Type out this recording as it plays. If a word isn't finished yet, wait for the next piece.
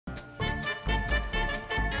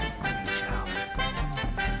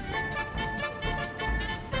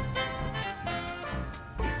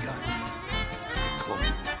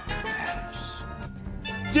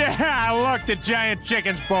Yeah, look, the giant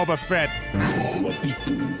chicken's Boba Fett. Our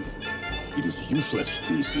people. It is useless,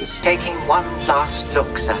 Theseus. Taking one last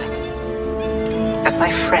look, sir, at my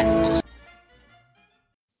friends.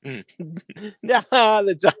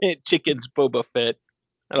 The giant chicken's Boba Fett.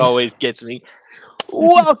 That always gets me.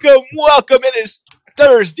 Welcome. It is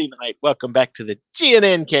Thursday night. Welcome back to the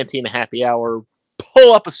GNN Cantina Happy Hour.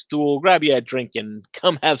 Pull up a stool, grab you a drink, and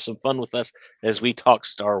come have some fun with us as we talk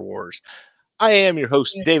Star Wars. I am your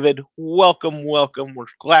host, David. Welcome. We're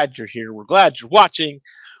glad you're here. We're glad you're watching.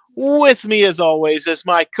 With me, as always, is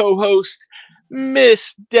my co-host,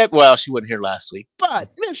 Miss Deb. Well, she wasn't here last week,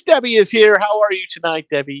 but Miss Debbie is here. How are you tonight,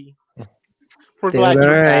 Debbie? We're glad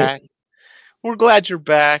you're back. We're glad you're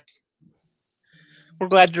back. We're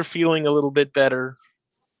glad you're feeling a little bit better.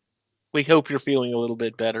 We hope you're feeling a little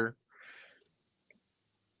bit better.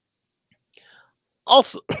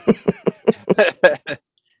 Also,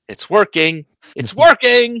 it's working. It's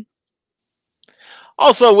working.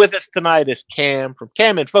 Also with us tonight is Cam from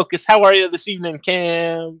Cam in Focus. How are you this evening,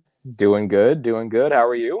 Cam? Doing good. How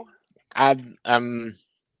are you? I'm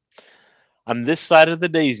this side of the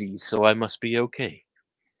daisy, so I must be okay.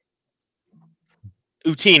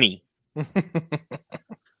 Utini.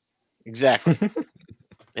 Exactly.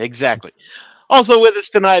 Also with us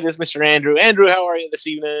tonight is Mr. Andrew. Andrew, how are you this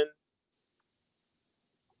evening?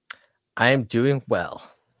 I am doing well.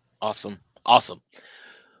 Awesome.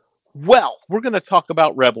 Well, we're going to talk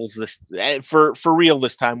about Rebels for real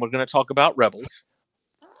this time. We're going to talk about Rebels.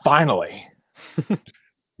 Finally.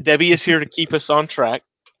 Debbie is here to keep us on track.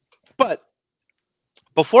 But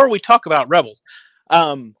before we talk about Rebels,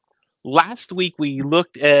 last week we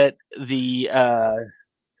looked at the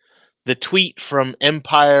tweet from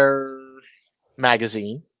Empire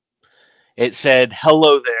magazine. It said,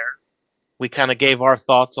 "Hello there." We kind of gave our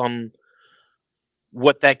thoughts on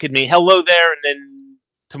what that could mean. Hello there, and then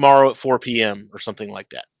tomorrow at 4 p.m. or something like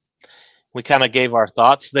that. We kind of gave our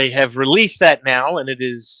thoughts. They have released that now, and it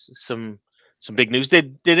is some big news.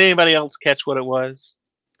 Did anybody else catch what it was?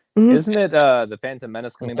 Isn't it the Phantom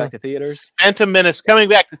Menace coming back to theaters? Phantom Menace coming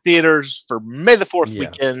back to theaters for May the 4th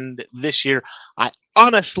weekend this year. I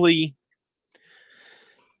honestly,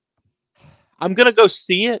 I'm going to go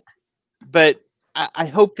see it, but I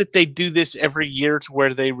hope that they do this every year to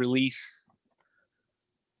where they release.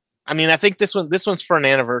 I mean, I think this one's for an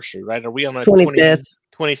anniversary, right? Are we on the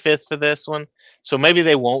 25th for this one? So maybe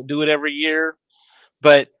they won't do it every year.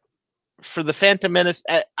 But for the Phantom Menace,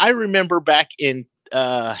 I remember back in,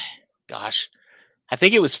 I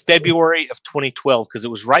think it was February of 2012, because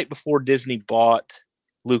it was right before Disney bought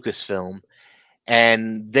Lucasfilm.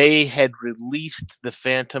 And they had released the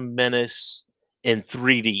Phantom Menace in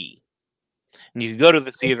 3D. And you could go to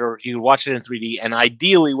the theater, you could watch it in 3D. And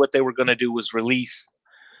ideally, what they were going to do was release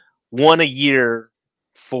one a year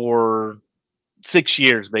for 6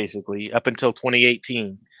 years, basically, up until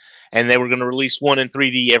 2018. And they were going to release one in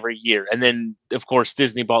 3D every year. And then, of course,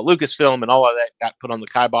 Disney bought Lucasfilm, and all of that got put on the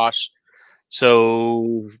kibosh.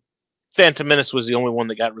 So Phantom Menace was the only one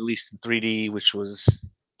that got released in 3D, which was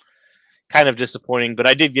kind of disappointing. But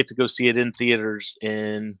I did get to go see it in theaters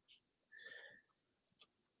in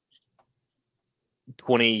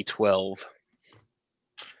 2012.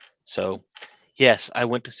 So yes, I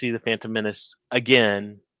went to see the Phantom Menace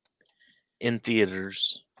again in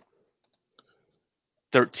theaters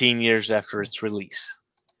 13 years after its release.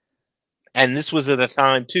 And this was at a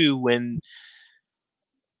time, too, when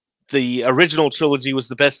the original trilogy was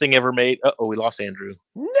the best thing ever made. Uh-oh, we lost Andrew.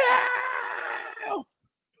 No!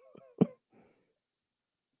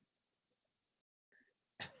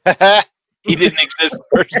 He didn't exist the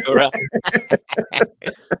first go around.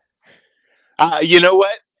 You know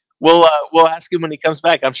what? We'll ask him when he comes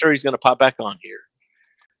back. I'm sure he's going to pop back on here.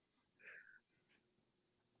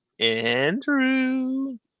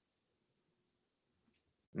 Andrew.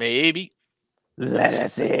 Maybe. Let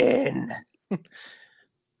us in.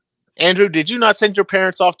 Andrew, did you not send your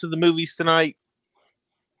parents off to the movies tonight?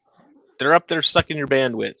 They're up there sucking your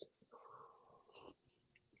bandwidth.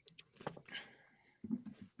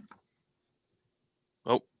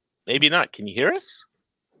 Oh, maybe not. Can you hear us?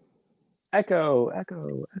 Echo.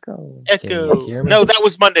 Can you hear me? No, that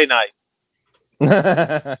was Monday night.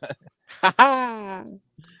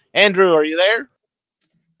 Andrew, are you there?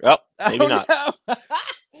 Well, maybe not. No.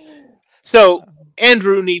 So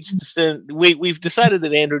Andrew needs to send. We've decided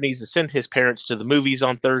that Andrew needs to send his parents to the movies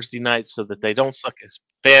on Thursday night so that they don't suck his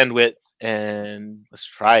bandwidth. And let's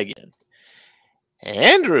try again.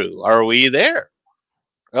 Andrew, are we there?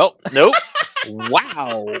 Oh, nope.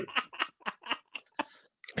 Wow.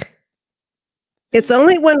 It's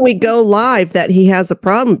only when we go live that he has a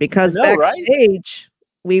problem because I know, backstage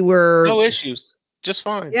We were No issues. Just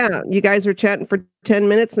fine. Yeah, you guys were chatting for 10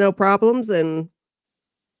 minutes, no problems, and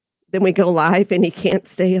then we go live and he can't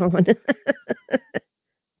stay on.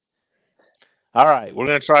 All right, we're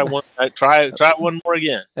gonna try one. Try one more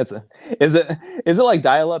again. Is it like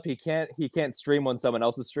dial up? He can't stream when someone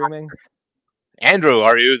else is streaming. Andrew,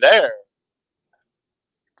 are you there?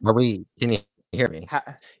 Can you hear me?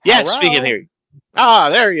 Yes, we can hear you. Ah,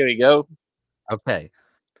 there you go. Okay.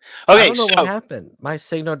 Okay, I don't know so what happened. My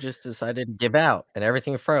signal just decided to give out and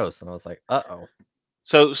everything froze, and I was like, "Uh-oh."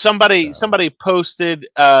 So somebody posted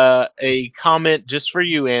a comment just for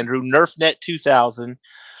you, Andrew. NerfNet 2000.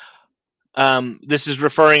 This is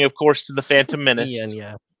referring, of course, to the Phantom Menace. Ian,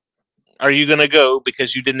 yeah. Are you gonna go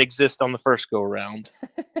because you didn't exist on the first go around?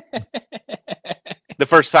 The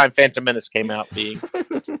first time Phantom Menace came out, being.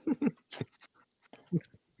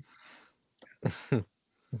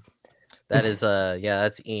 That is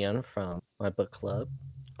that's Ian from my book club.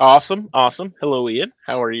 Awesome. Hello, Ian.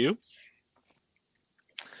 How are you?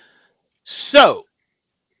 So,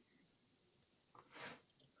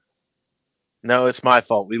 no, it's my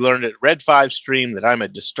fault. We learned at Red 5 stream that I'm a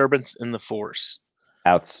disturbance in the Force.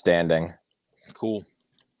 Outstanding. Cool.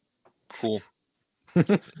 All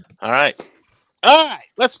right.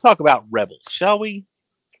 Let's talk about Rebels, shall we?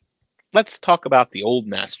 Let's talk about the old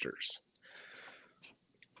masters.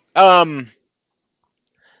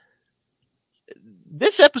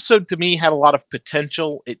 This episode to me had a lot of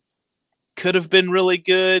potential. It could have been really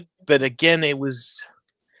good, but again, it was,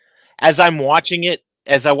 as I'm watching it,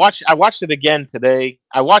 I watched it again today.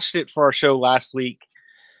 I watched it for our show last week,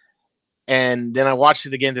 and then I watched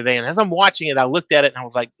it again today. And as I'm watching it, I looked at it and I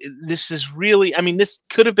was like, this is really, this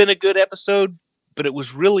could have been a good episode, but it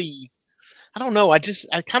was really, I don't know. I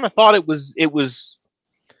kind of thought it was,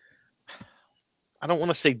 I don't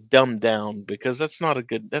want to say dumbed down because that's not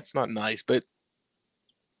nice, but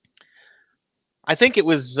I think it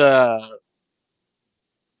was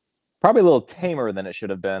probably a little tamer than it should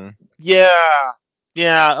have been. Yeah,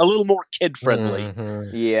 a little more kid friendly.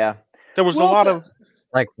 Mm-hmm. Yeah, there was a lot of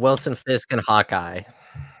like Wilson Fisk and Hawkeye.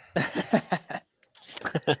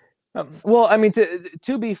 Well,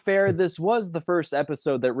 to be fair, this was the first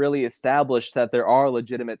episode that really established that there are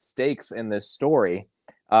legitimate stakes in this story.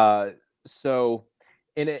 So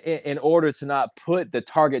in order to not put the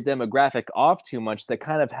target demographic off too much, they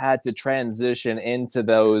kind of had to transition into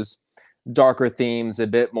those darker themes a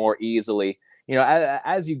bit more easily.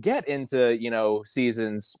 As you get into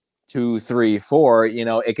seasons 2, 3, 4,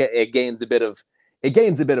 it gains a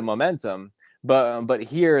bit of momentum. But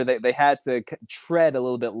here they had to tread a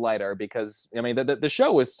little bit lighter because the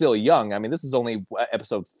show is still young. This is only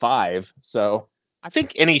episode 5, so I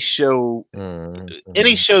think any show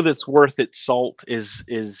that's worth its salt is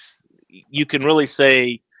you can really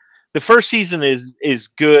say the first season is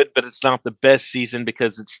good, but it's not the best season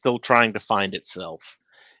because it's still trying to find itself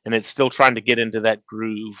and it's still trying to get into that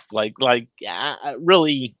groove.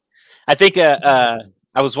 Really, I think I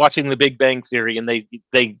was watching The Big Bang Theory and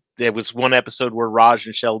there was one episode where Raj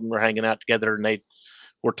and Sheldon were hanging out together and they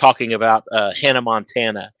were talking about Hannah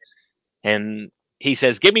Montana, and he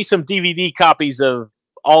says, "Give me some DVD copies of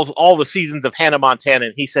all the seasons of Hannah Montana."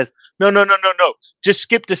 And he says, No. Just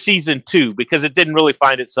skip to season 2 because it didn't really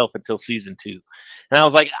find itself until season 2. And I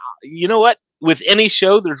was like, you know what? With any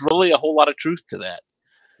show, there's really a whole lot of truth to that.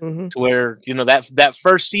 Mm-hmm. To where, that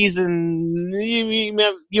first season,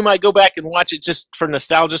 you might go back and watch it just for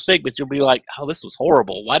nostalgia's sake, but you'll be like, oh, this was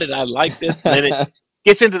horrible. Why did I like this? And then it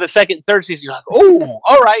gets into the second, third season. You're like, oh,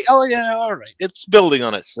 all right. Oh, yeah, all right. It's building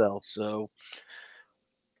on itself. So.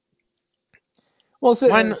 Well,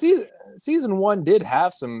 season 1 did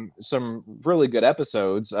have some really good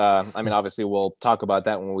episodes. Obviously we'll talk about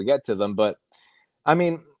that when we get to them, but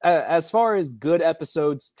as far as good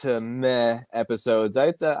episodes to meh episodes,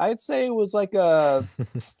 I'd say it was like a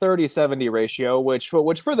 30-70 ratio, which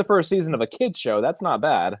for the first season of a kids show, that's not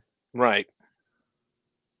bad. Right.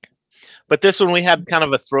 But this one we had kind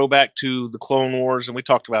of a throwback to the Clone Wars, and we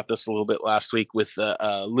talked about this a little bit last week with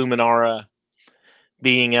Luminara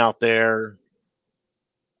being out there.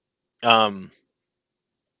 Some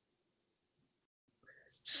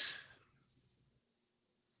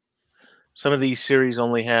of these series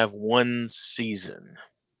only have one season.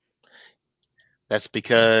 That's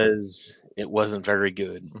because it wasn't very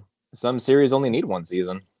good. Some series only need one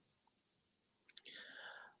season.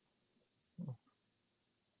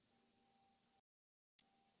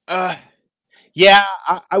 Yeah,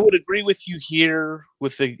 I would agree with you here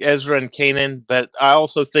with the Ezra and Kanan, but I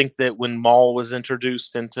also think that when Maul was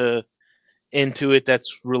introduced into it,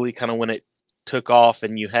 that's really kind of when it took off,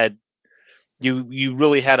 and you had you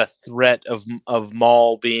really had a threat of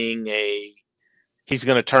Maul being he's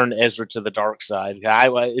going to turn Ezra to the dark side.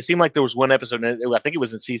 It seemed like there was one episode, I think it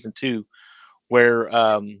was in season 2, where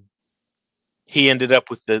he ended up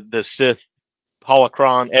with the Sith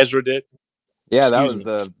holocron. Ezra did. Yeah, that was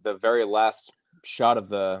the very last shot of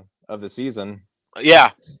the season.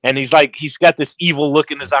 Yeah, and he's got this evil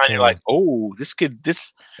look in his eye, and you're like, oh, this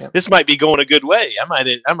might be going a good way.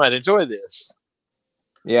 I might enjoy this.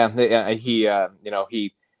 Yeah, he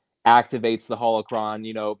he activates the holocron,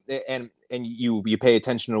 and you pay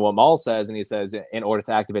attention to what Maul says, and he says, in order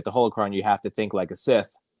to activate the holocron, you have to think like a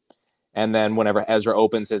Sith. And then whenever Ezra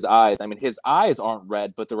opens his eyes, I mean, his eyes aren't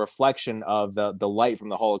red, but the reflection of the light from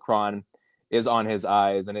the holocron is on his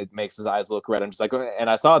eyes, and it makes his eyes look red. I'm just like, and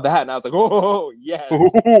I saw that, and I was like, oh, yes.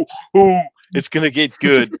 Ooh, it's going to get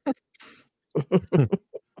good.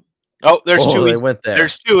 Oh, there's Chewie. They went there.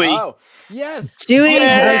 There's Chewie. Oh, yes. Chewie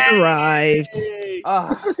has arrived.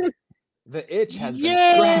 The itch has been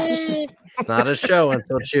scratched. It's not a show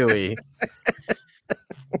until Chewie.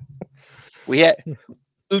 We had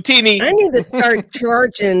Utini. I need to start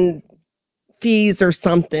charging fees or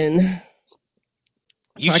something.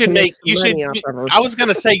 You should make. You should. I was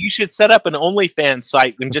gonna say you should set up an OnlyFans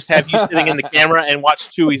site and just have you sitting in the camera and watch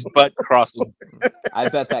Chewie's butt crossing. I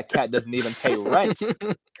bet that cat doesn't even pay rent.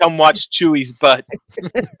 Come watch Chewie's butt.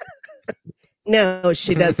 No,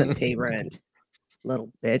 she doesn't pay rent.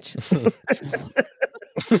 Little bitch.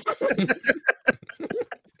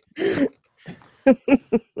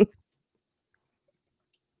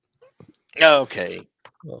 Okay.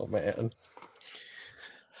 Oh man.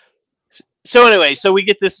 So anyway, so we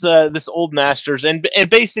get this old masters, and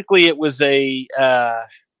basically it was we got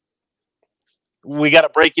to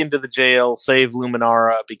break into the jail, save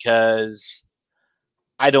Luminara, because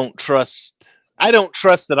I don't trust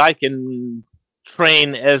that I can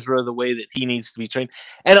train Ezra the way that he needs to be trained.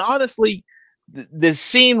 And honestly, the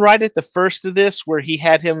scene right at the first of this, where he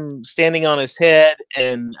had him standing on his head,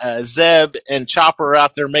 and Zeb and Chopper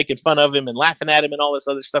out there making fun of him and laughing at him and all this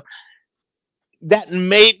other stuff, that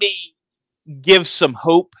made me give some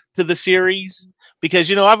hope to the series,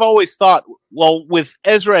 because I've always thought, well, with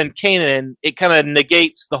Ezra and Kanan, it kind of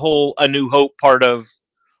negates the whole A New Hope part of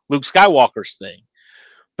Luke Skywalker's thing.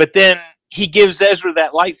 But then he gives Ezra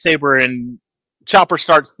that lightsaber, and Chopper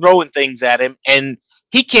starts throwing things at him, and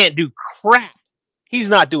he can't do crap. He's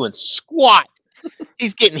not doing squat.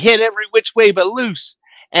 He's getting hit every which way but loose.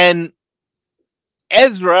 And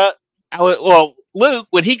Ezra, Luke,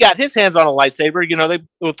 when he got his hands on a lightsaber, they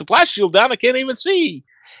with the blast shield down, I can't even see.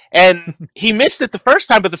 And he missed it the first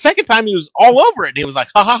time, but the second time he was all over it. And he was like,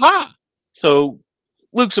 ha ha ha. So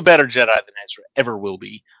Luke's a better Jedi than Ezra ever will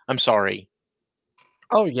be. I'm sorry.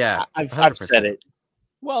 Oh yeah, I've said it.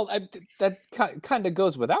 Well, that kind of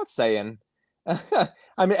goes without saying.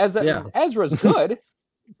 I mean, Ezra's good,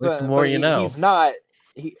 but the more you know, he's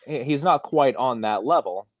not quite on that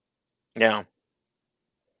level. Yeah.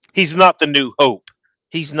 He's not the New Hope.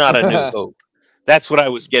 He's not a New Hope. That's what I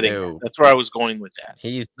was getting at. That's where I was going with that.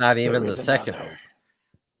 He's not even the second Hope.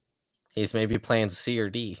 He's maybe playing C or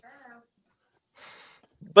D.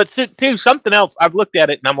 But too, something else, I've looked at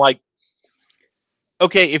it and I'm like,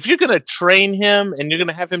 okay, if you're going to train him and you're going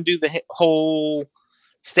to have him do the whole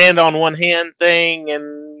stand on one hand thing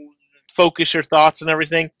and focus your thoughts and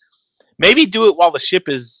everything, maybe do it while the ship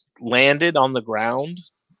is landed on the ground,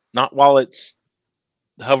 not while it's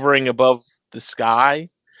hovering above the sky.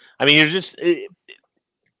 I mean, you're just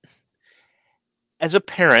as a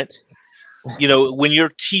parent, when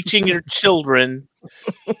you're teaching your children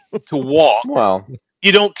to walk, well,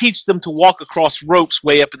 you don't teach them to walk across ropes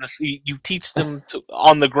way up in the sea. You teach them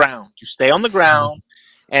on the ground. You stay on the ground,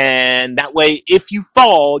 and that way, if you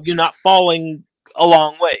fall, you're not falling a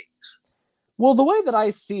long ways. Well, the way that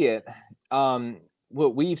I see it,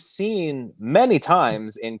 what we've seen many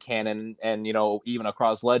times in canon and even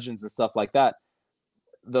across legends and stuff like that,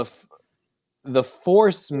 the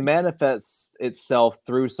force manifests itself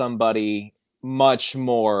through somebody much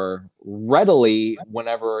more readily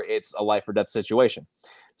whenever it's a life or death situation.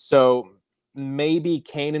 So maybe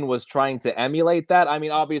Kanan was trying to emulate that. I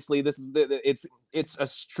mean, obviously this is it's a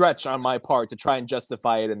stretch on my part to try and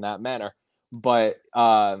justify it in that manner, but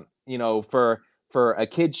for a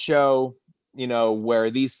kid's show,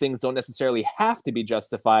 where these things don't necessarily have to be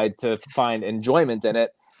justified to find enjoyment in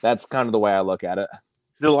it, that's kind of the way I look at it.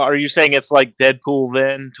 So are you saying it's like Deadpool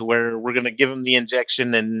then, to where we're going to give him the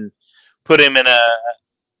injection and put him in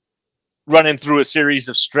running through a series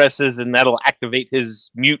of stresses, and that'll activate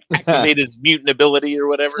his mutant ability or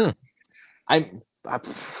whatever? Hi,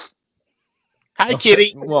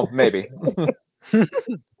 Kitty. Well, maybe.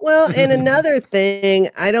 Well, and another thing,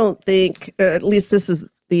 I don't think, at least this is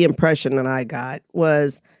the impression that I got,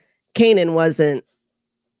 was Kanan wasn't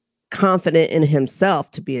confident in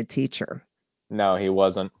himself to be a teacher. No, he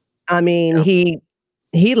wasn't. I mean, he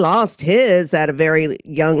lost his at a very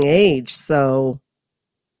young age, so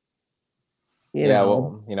you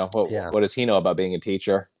know. Well, what does he know about being a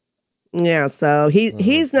teacher? Yeah, so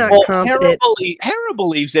he's not confident. Hera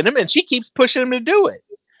believes in him, and she keeps pushing him to do it.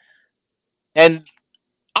 And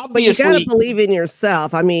obviously, but you got to believe in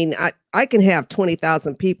yourself. I mean, I can have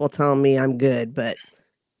 20,000 people telling me I'm good, but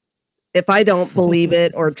if I don't believe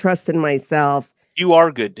it or trust in myself, you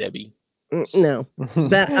are good, Debbie. No,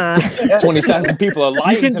 that 20,000 people are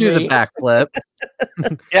lying. You can do the backflip.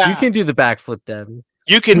 Yeah, you can do the backflip, Debbie.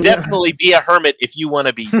 You can definitely be a hermit if you want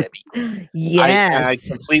to be, Debbie. Yes,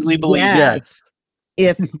 I completely believe yes.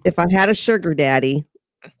 If I had a sugar daddy,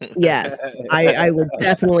 yes, I would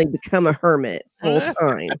definitely become a hermit full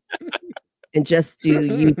time and just do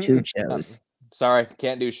YouTube shows. Sorry,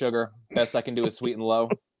 can't do sugar. Best I can do is sweet and low.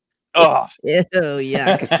 Oh,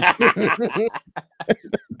 yuck.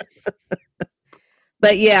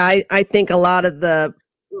 But yeah, I think a lot of the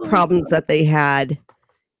problems that they had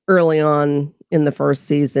early on in the first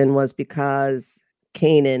season was because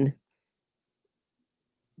Kanan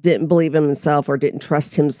didn't believe in himself or didn't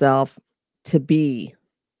trust himself to be.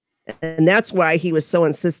 And that's why he was so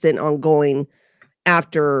insistent on going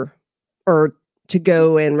after or to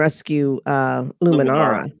go and rescue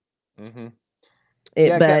Luminara. Mm-hmm.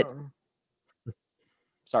 But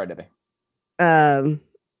sorry, Debbie.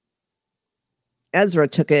 Ezra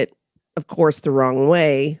took it, of course, the wrong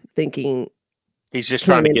way, thinking he's just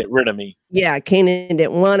trying to get rid of me. Yeah, Kanan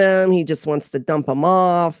didn't want him. He just wants to dump him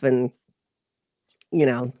off. And, you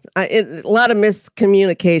know, a lot of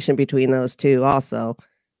miscommunication between those two also.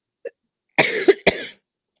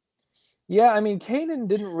 Yeah, I mean, Kanan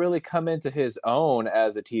didn't really come into his own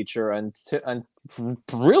as a teacher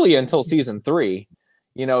really until season 3.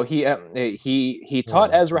 You know, he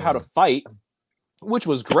taught Ezra how to fight, which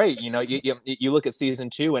was great. You know, you look at season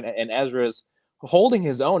 2 and Ezra's holding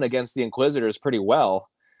his own against the Inquisitors pretty well.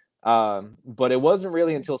 But it wasn't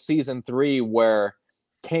really until season 3 where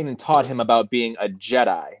Kanan taught him about being a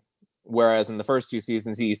Jedi. Whereas in the first 2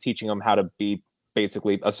 seasons, he's teaching him how to be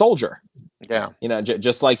basically a soldier. Yeah. You know,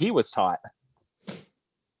 just like he was taught.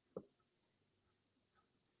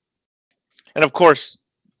 And of course,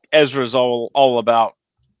 Ezra's all about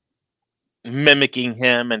mimicking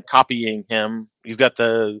him and copying him. You've got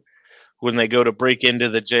when they go to break into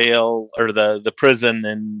the jail or the prison,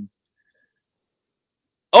 and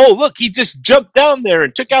oh, look, he just jumped down there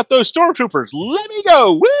and took out those stormtroopers. Let me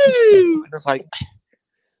go. Woo! And it's like,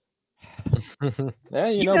 yeah,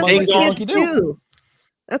 you know, that's what kids do.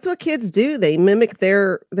 That's what kids do. They mimic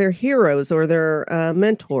their heroes or their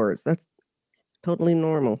mentors. That's totally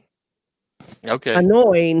normal. Okay.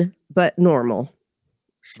 Annoying, but normal.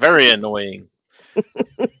 Very annoying.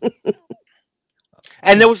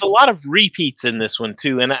 And there was a lot of repeats in this one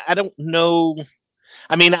too, and I don't know.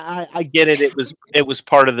 I mean, I get it. It was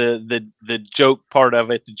part of the joke part of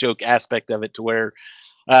it, the joke aspect of it, to where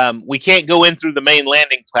we can't go in through the main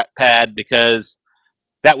landing pad because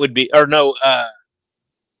that would be, or no,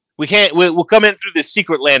 we can't. We'll come in through the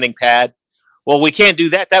secret landing pad. Well, we can't do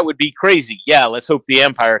that. That would be crazy. Yeah, let's hope the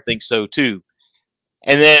Empire thinks so too.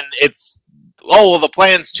 And then it's, oh, well, the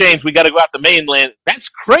plans changed. We got to go out the mainland. That's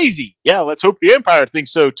crazy. Yeah, let's hope the Empire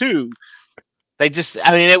thinks so too. They just,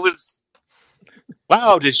 I mean, it was,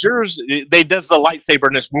 wow, does yours, they does the lightsaber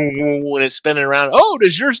and it's spinning around. Oh,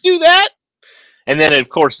 does yours do that? And then, of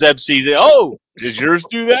course, Zeb sees it. Oh, does yours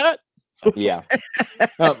do that? Yeah.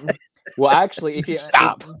 Well, actually,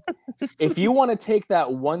 if you want to take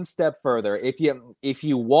that one step further, if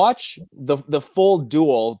you watch the full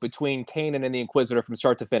duel between Kanan and the Inquisitor from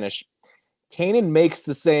start to finish, Kanan makes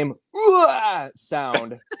the same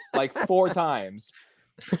sound like 4 times.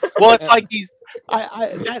 Well, it's like he's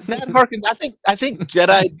that harkens. I think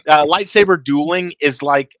Jedi lightsaber dueling is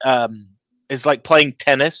like playing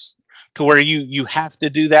tennis, to where you have to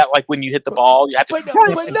do that, like when you hit the ball, you have to. But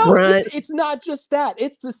no, it's not just that.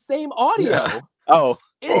 It's the same audio. Yeah. Oh,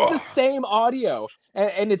 it's the same audio,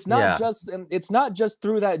 and it's not just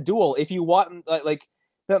through that duel. If you watch,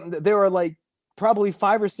 there are like probably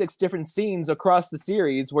 5 or 6 different scenes across the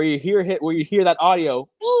series where you hear that audio.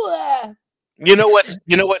 You know what's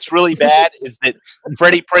really bad is that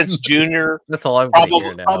Freddie Prinze Jr. That's all I'm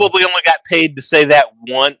probably only got paid to say that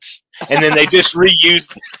once, and then they just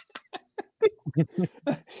reused.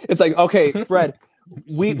 It's like, okay, Fred,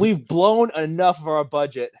 we've blown enough of our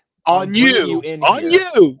budget on you,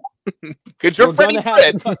 because you're going to have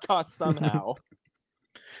Fred. to cut costs somehow.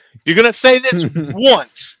 You're gonna say this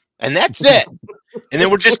once, and that's it. And then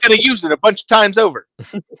we're just gonna use it a bunch of times over.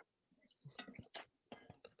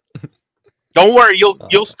 Don't worry,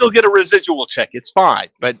 you'll still get a residual check. It's fine,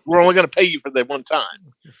 but we're only gonna pay you for the one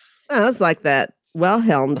time. Oh, it's like that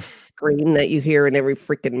Wilhelm scream that you hear in every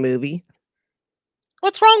freaking movie.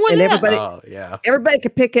 What's wrong with And that? everybody, Oh yeah. everybody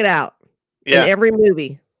could pick it out in Yeah. every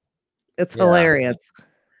movie. It's Yeah. hilarious.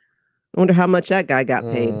 I wonder how much that guy got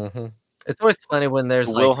paid. Mhm. It's always funny when there's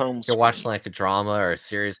The like Wilhelm you're watching like a drama or a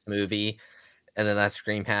serious movie, and then that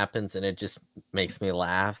scream happens, and it just makes me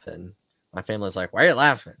laugh. And my family's like, "Why are you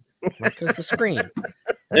laughing?" I'm like, "Because the scream." I'm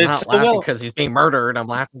It's not the laughing Wil- because he's being murdered. I'm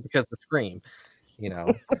laughing because the scream. You know.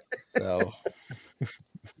 So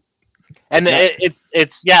And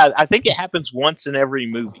it's yeah, I think it happens once in every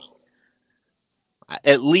movie.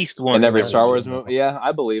 At least once. In every in Star Wars movie, yeah,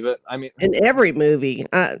 I believe it. I mean, In every movie.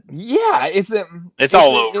 yeah, It's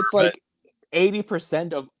all over, It's like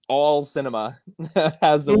 80% of all cinema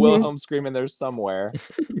has the Mhm. Wilhelm scream in there somewhere.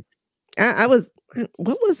 I was,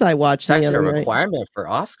 what was I it's watching? the actually a other night? requirement for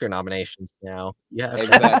Oscar nominations now. Yeah,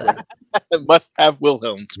 Exactly. It must have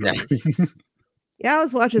Wilhelm scream. Yeah, I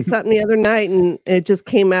was watching something the other night and it just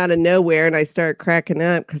came out of nowhere and I started cracking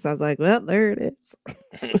up because I was like, well, there it is.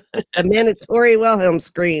 A mandatory Wilhelm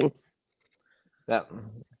scream. That,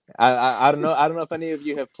 I don't know. I don't know if any of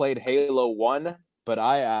you have played Halo 1, but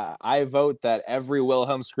I vote that every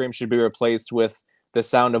Wilhelm scream should be replaced with the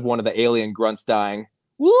sound of one of the alien grunts dying.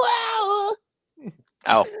 Wow!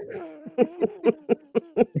 Ow.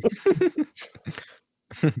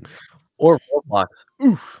 or Roblox.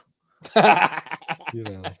 Oof. You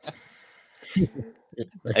know.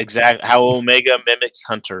 Exactly how Omega mimics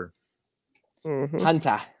Hunter. Mhm.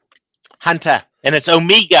 Hunter. Hunter. And it's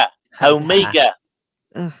Omega. Omega.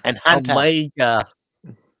 Ugh. And Hunter. Omega.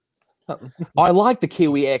 I like the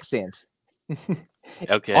Kiwi accent.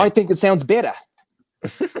 Okay. I think it sounds better.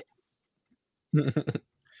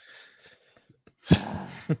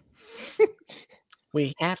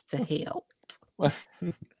 We have to help.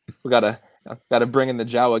 We gotta bring in the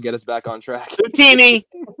Jawa, get us back on track. Houdini.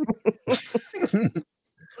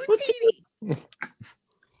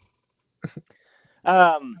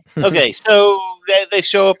 Okay, so they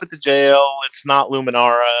show up at the jail. It's not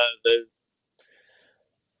Luminara.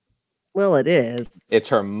 Well, it is. It's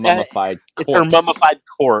her mummified It's her corpse. mummified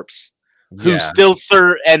corpse who Yeah. still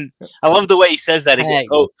serve. And I love the way he says that. He goes,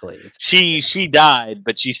 "Oh, Technically, she died,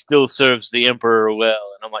 but she still serves the emperor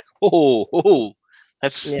well." And I'm like, oh,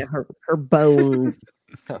 that's Yeah, her bones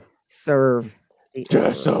serve. the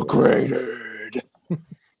Desecrated.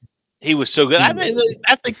 he was so good.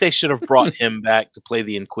 I think they should have brought him back to play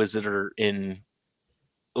the Inquisitor in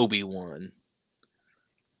Obi-Wan.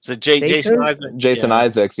 So Jason Jason? Isaac. Jason yeah.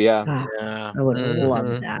 Isaacs, yeah. Ah, Yeah. I would have Mhm.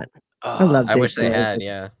 loved that. Oh, I love I wish they Jason had. Isaac.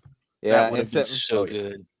 Yeah. Yeah, that would have been it's, so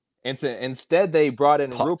good. instead they brought in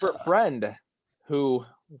Potter. Rupert Friend, who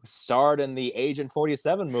starred in the Agent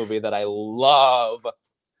 47 movie that I love.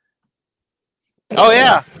 Oh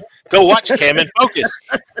yeah, go watch Cam and Focus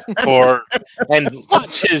and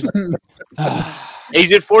watch his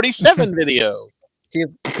Agent 47 video.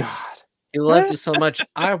 God. He loves it so much.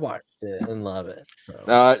 I watched it and love it.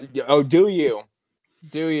 So. Do you?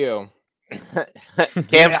 Do you?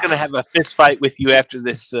 Cam's gonna have a fist fight with you after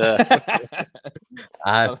this. I,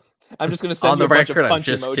 I'm just gonna send on you the a bunch record, of I'm punch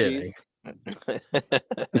just emojis. kidding.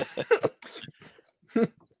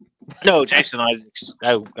 No, Jason Isaacs.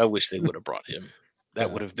 I wish they would have brought him.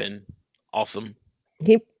 That would have been awesome.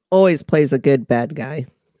 He always plays a good bad guy.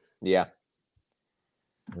 Yeah.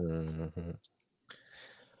 Mhm.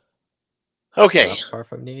 Okay, Not far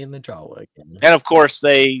from needing the Jawa again. and of course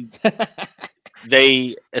they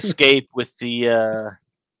escape with the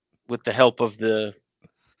help of the.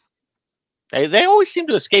 They always seem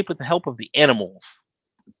to escape with the help of the animals.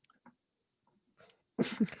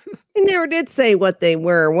 He never did say what they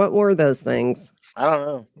were. What were those things? I don't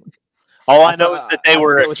know. All I know is that they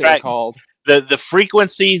were forget what they were attracted. called. The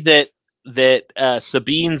frequency that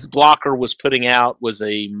Sabine's blocker was putting out was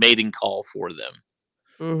a mating call for them.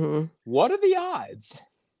 Mm-hmm. What are the odds?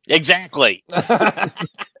 Exactly. I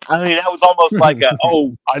mean, that was almost like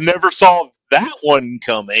I never saw that one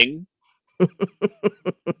coming. I'm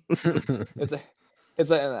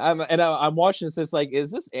watching this. It's like,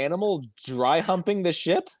 is this animal dry humping the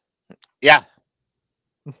ship? Yeah.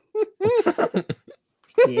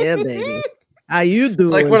 Yeah, baby. How you doing?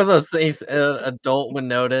 It's like one of those things an adult would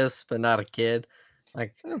notice, but not a kid.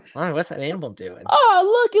 Like, oh, what's that animal doing?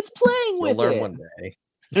 Oh, look, it's playing We'll with learn it. one day.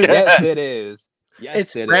 Yes, it is. Yes,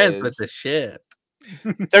 It's it friends is. with the ship.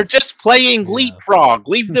 They're just playing Yeah. leapfrog.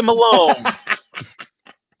 Leave them alone.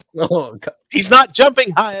 Oh, God. He's not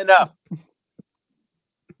jumping high enough.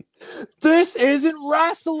 This isn't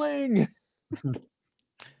wrestling. Wonder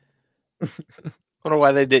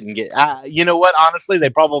why they didn't get. You know what? Honestly, they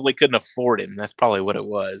probably couldn't afford him. That's probably what it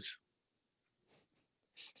was.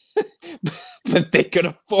 But they could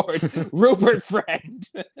afford Rupert Friend.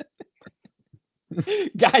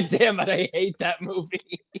 God damn it, I hate that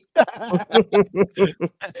movie.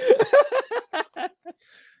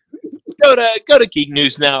 Go to Geek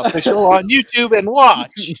News Now official on YouTube and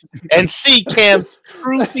watch and see Cam's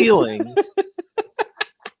true feelings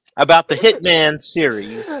about the Hitman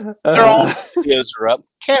series. They're all videos are up.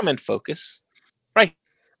 Cam and Focus right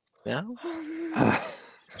now.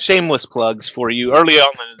 Shameless plugs for you early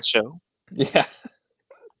on in the show. Yeah.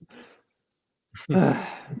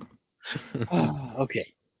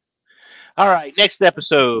 Okay. All right. Next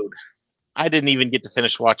episode. I didn't even get to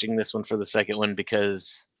finish watching this one for the second one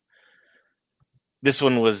because this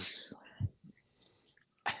one was,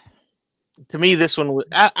 to me, this one was,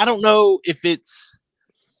 I don't know if it's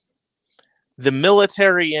the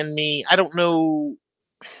military in me. I don't know.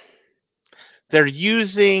 They're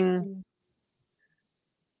using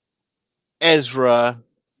Ezra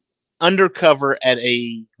undercover at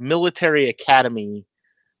a military academy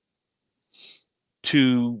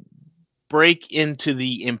to break into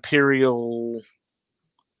the Imperial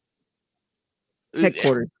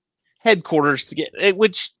headquarters to get it,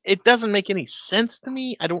 which it doesn't make any sense to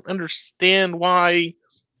me. I don't understand why.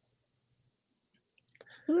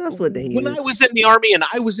 Well, that's what they When use. I was in the Army and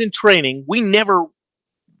I was in training, we never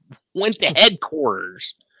went to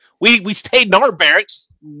headquarters. We stayed in our barracks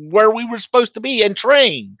where we were supposed to be and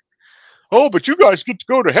trained. Oh, but you guys get to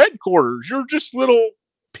go to headquarters. You're just little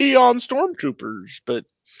peon stormtroopers. But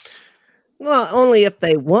Well, only if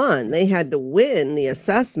they won. They had to win the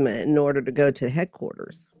assessment in order to go to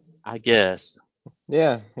headquarters. I guess.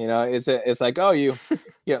 Yeah, you know, it's like, oh, you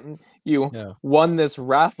Yeah. won this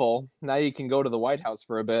raffle. Now you can go to the White House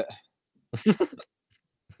for a bit.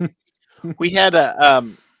 We had a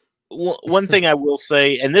one thing I will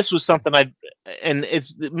say, and this was something and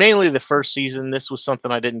it's mainly the first season. This was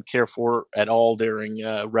something I didn't care for at all during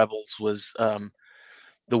Rebels. Was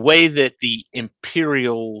the way that the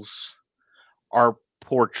Imperials are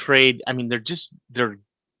portrayed. I mean, they're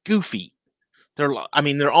goofy.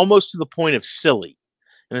 They're almost to the point of silly,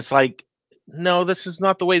 and it's like, no, this is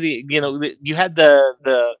not the way you had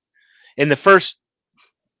the in the first.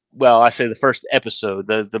 Well, I say the first episode,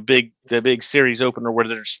 the big series opener where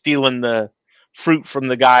they're stealing the fruit from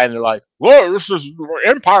the guy, and they're like, "Whoa, this is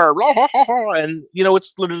Empire!" Blah, blah, blah, blah. And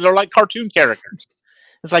they're like cartoon characters.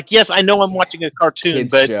 It's like, yes, I know I'm watching a cartoon,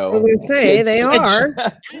 Kids but show. I was gonna say Kids they show. are.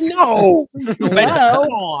 no, Hello?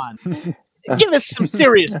 come on, give us some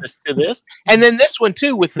seriousness to this. And then this one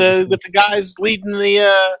too, with the guys leading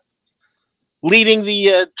the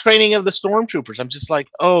training of the stormtroopers. I'm just like,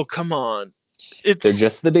 oh, come on. They're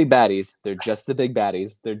just the big baddies. They're just the big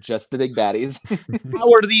baddies. They're just the big baddies.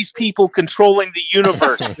 How are these people controlling the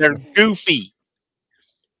universe? They're goofy.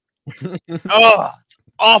 Oh, it's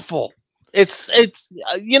awful. It's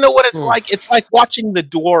you know what it's like? It's like watching the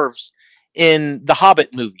dwarves in the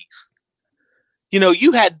Hobbit movies. You know,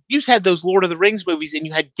 you had those Lord of the Rings movies, and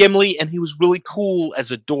you had Gimli, and he was really cool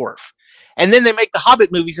as a dwarf. And then they make the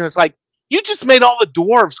Hobbit movies, and it's like, you just made all the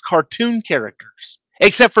dwarves cartoon characters,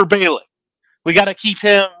 except for Balin. We got to keep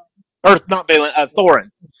him, or not Balin,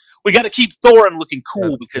 Thorin. We got to keep Thorin looking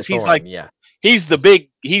cool because he's Thorin, like, yeah. he's the big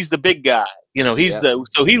guy. You know,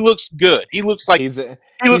 so he looks good. He looks like He's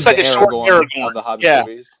like a short Aragorn. of the Hobbit Yeah.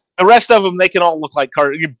 movies. The rest of them, they can all look like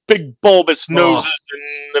big bulbous noses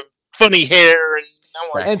and the funny hair. And I'm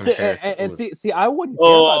like, And, see, I wouldn't care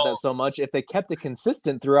about that so much if they kept it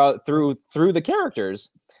consistent through the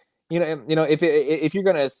characters. You know, if you're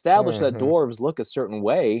going to establish that dwarves look a certain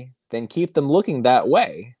way, then keep them looking that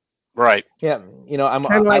way. right. Yeah, you know, I'm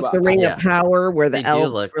Kind of like the Ring yeah. of Power, where the They do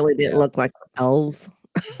elves look- really didn't yeah. look like elves.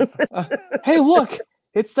 hey, look,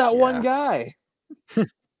 it's that one Yeah. guy.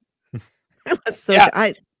 I was so Yeah.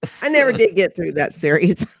 I never did get through that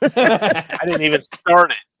series. I didn't even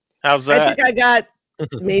start it. How's I that? think I got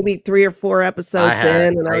maybe 3 or 4 episodes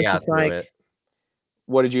in, and I was got just through like, it.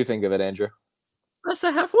 What did you think of it, Andrew? That's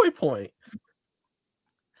the halfway point.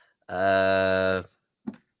 Yeah.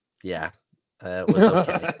 It was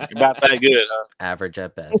okay. About that good, huh? Average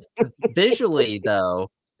at best. Visually, though,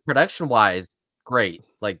 production-wise, great.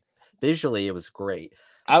 Like visually, it was great.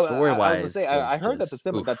 I was Story-wise, gonna say, it I was heard that just,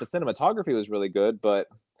 that the cinematography was really good, but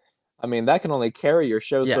I mean that can only carry your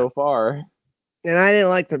show Yeah. so far. and I didn't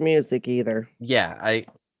like the music either. Yeah,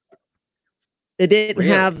 It didn't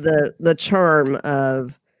Really? have the charm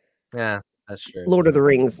of yeah. That's true. Lord of the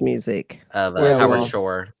Rings music. Of Yeah, Howard well,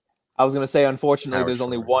 Shore. I was gonna say, unfortunately, Howard there's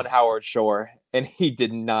only Shore. one Howard Shore, and he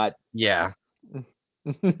did not. Yeah.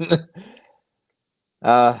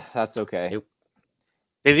 That's okay. Nope.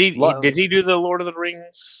 Did he do the Lord of the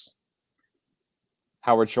Rings?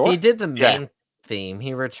 Howard Shore. He did the Yeah. main theme.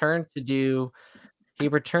 He returned to do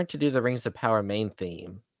the Rings of Power main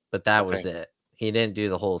theme, but that was it. He didn't do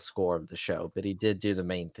the whole score of the show, but he did do the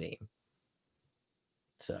main theme.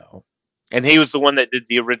 So, And he was the one that did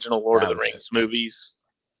the original Lord of That the was Rings movies.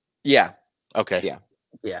 Yeah. Okay. Yeah.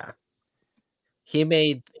 yeah. He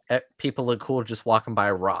made people look cool just walking by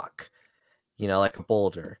a rock, like a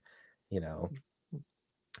boulder,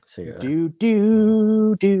 So yeah. Do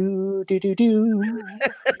do do do do do.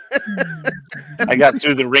 I got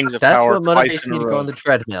through the Rings of That's Power what twice motivates in me a to go row. on the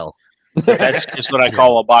treadmill. That's just what I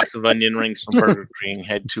call a box of onion rings from Burger King.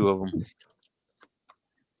 Had 2 of them.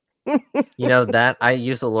 That I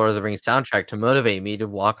use the Lord of the Rings soundtrack to motivate me to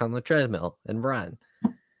walk on the treadmill and run.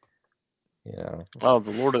 Oh,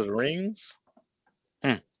 the Lord of the Rings.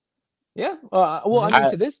 Yeah. Well, I mean,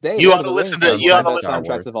 to this day, you Lord ought of to the listen Rings to- is you one ought of to the listen best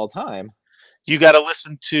to- soundtracks of all time. You got to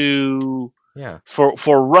listen to Yeah.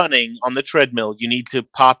 for running on the treadmill. You need to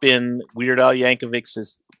pop in Weird Al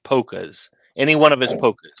Yankovic's polkas. Any one of his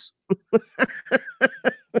polkas.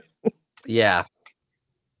 Yeah.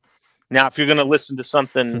 Now, if you're going to listen to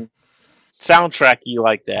something soundtracky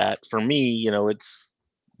like that, for me,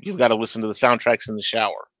 you've got to listen to the soundtracks in the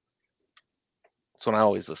shower. That's when I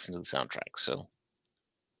always listen to the soundtrack. So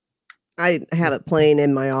I have it playing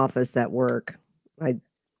in my office at work. I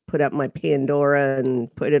put up my Pandora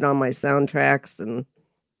and put it on my soundtracks, and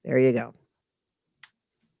there you go.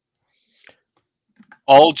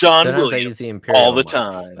 all John Sometimes I use Williams the Imperial all the March.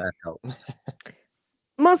 time. That helps.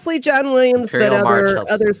 Mostly John Williams, Imperial but March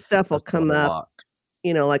helps other them- stuff will helps them come up. walk.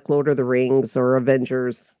 Like Lord of the Rings or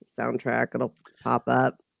Avengers soundtrack. It'll pop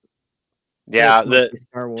up. Yeah, It's mostly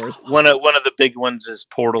Star Wars. one of the big ones is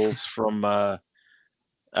Portals from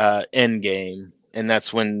Endgame, and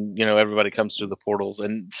that's when everybody comes through the portals,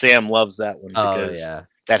 and Sam loves that one Oh because yeah.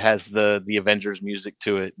 that has the Avengers music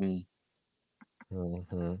to it. And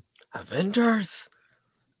Mhm. Avengers.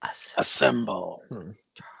 assemble.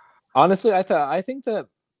 Honestly, I think that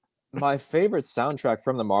my favorite soundtrack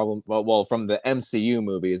from the from the MCU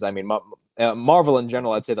movies. I mean, Marvel in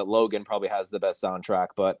general. I'd say that Logan probably has the best soundtrack,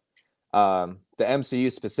 but the MCU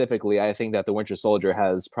specifically, I think that The Winter Soldier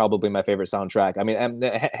has probably my favorite soundtrack. I mean,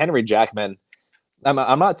 Henry Jackman. I'm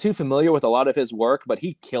not too familiar with a lot of his work, but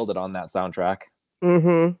he killed it on that soundtrack.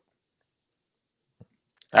 Mm-hmm.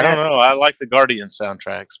 I don't know. I like the Guardian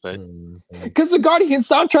soundtracks, but Mhm. Because the Guardian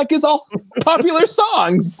soundtrack is all popular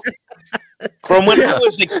songs. from when I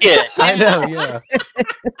was a kid, I know. Yeah.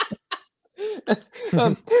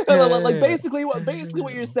 Like basically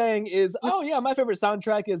what you're saying is, oh yeah, my favorite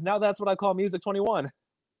soundtrack is Now That's What I Call Music 21.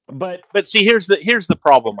 but see, here's the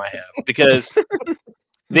problem I have, because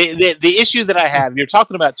the issue that I have, you're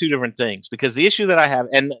talking about 2 different things, because the issue that I have,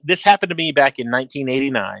 and this happened to me back in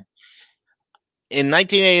 1989. In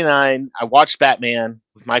 1989, I watched Batman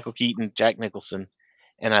with Michael Keaton, Jack Nicholson,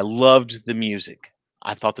 and I loved the music.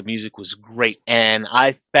 I thought the music was great, and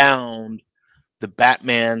I found the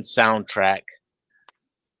Batman soundtrack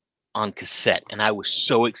on cassette, and I was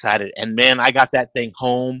so excited. And man, I got that thing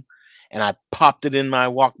home, and I popped it in my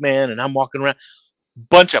Walkman, and I'm walking around.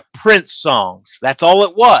 Bunch of Prince songs. That's all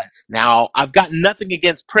it was. Now, I've got nothing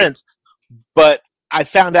against Prince, but I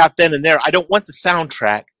found out then and there, I don't want the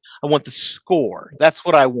soundtrack. I want the score. That's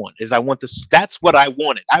what I want. That's what I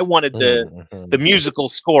wanted. I wanted Mhm. the musical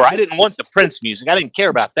score. I didn't want the Prince music. I didn't care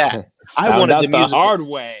about that. I Found wanted out the the music. hard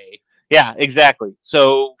way. Yeah, exactly.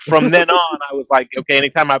 So from then on, I was like, okay,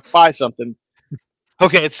 anytime I buy something,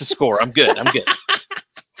 okay, it's the score. I'm good.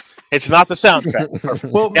 It's not the soundtrack.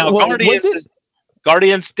 Well, Now,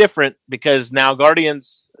 Guardians different, because now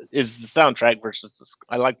Guardians is the soundtrack versus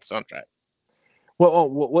I like the soundtrack. Well,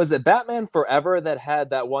 was it Batman Forever that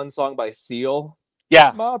had that one song by Seal?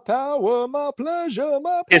 Yeah, My power, my pleasure,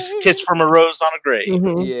 my pain. Kiss from a Rose on a Grave.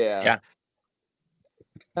 Mhm. Yeah.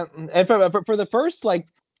 Yeah. And for the first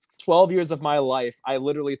 12 years of my life, I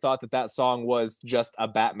literally thought that song was just a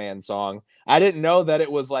Batman song. I didn't know that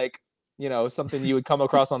it was something you would come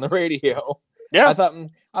across on the radio. Yeah. I thought,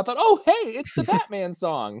 oh hey, it's the Batman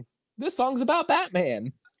song. This song's about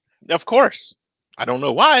Batman. Of course. I don't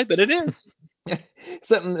know why, but it is.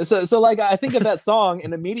 So I think of that song,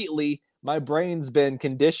 and immediately my brain's been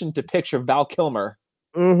conditioned to picture Val Kilmer.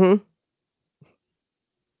 Mm-hmm.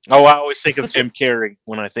 Oh, I always think of Jim Carrey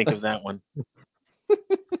when I think of that one.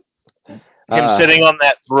 Him sitting on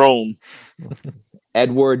that throne.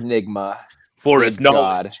 Edward Nygma. For Good if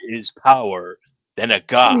knowledge is power, then a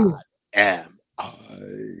god am I.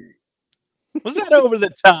 Was that over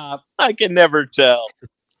the top? I can never tell.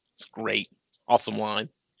 It's great. Awesome line.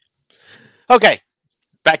 Okay.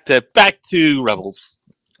 Back to Rebels.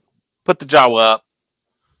 Put the jaw up.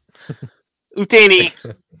 Utini.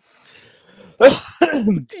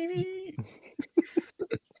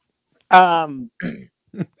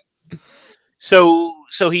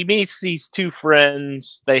 So he meets these two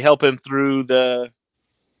friends. They help him through to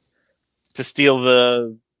steal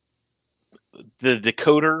the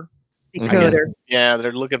decoder. Decoder. Yeah,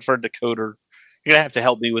 they're looking for a decoder. You're gonna have to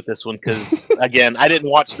help me with this one because again, I didn't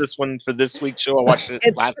watch this one for this week's show. I watched it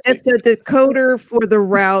last week. It's a decoder for the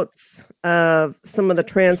routes of some of the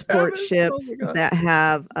transport ships that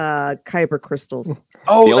have kyber crystals.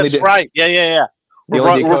 Oh, that's right. Yeah. The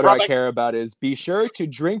only decoder I care about is be sure to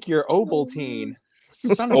drink your Ovaltine.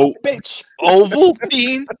 Son of a bitch.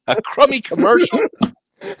 Ovaltine? A crummy commercial?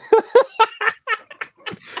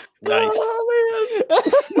 Nice. Oh, man.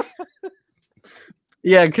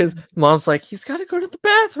 Yeah, because mom's like, he's got to go to the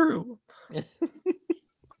bathroom.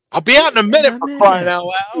 I'll be out in a minute for crying out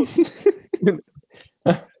loud.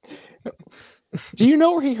 Do you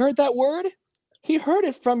know where he heard that word? He heard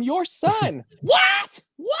it from your son. What?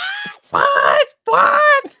 What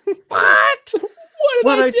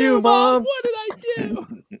did I do, Mom? What did I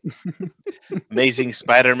do? Amazing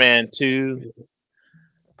Spider-Man 2.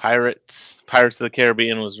 Pirates of the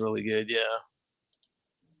Caribbean was really good, yeah.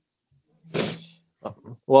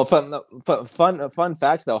 Well, fun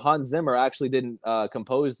fact though, Hans Zimmer actually didn't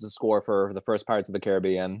compose the score for the first Pirates of the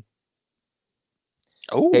Caribbean.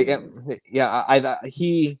 Oh,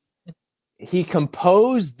 he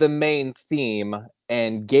composed the main theme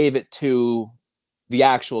and gave it to the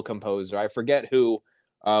actual composer. I forget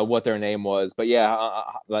what their name was, but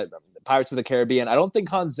Pirates of the Caribbean. I don't think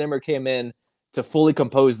Hans Zimmer came in to fully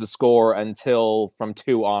compose the score until from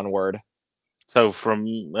 2 onward. So from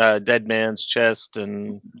Dead Man's Chest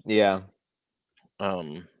and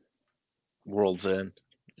World's End.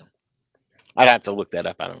 I'd have to look that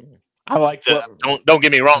up. I don't know. I like that. Don't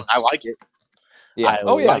get me wrong. I like it.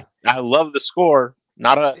 Yeah. I love the score.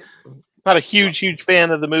 Not a huge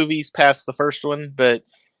fan of the movies past the first one, but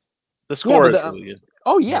the score is really good.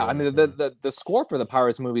 Oh yeah, I mean the score for the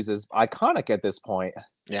Pirates movies is iconic at this point.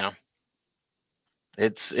 Yeah.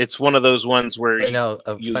 It's one of those ones where a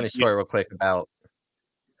funny story real quick about.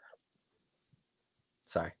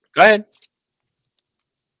 Sorry. Go ahead.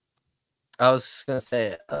 I was just gonna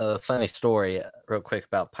say a funny story real quick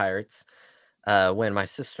about Pirates. When my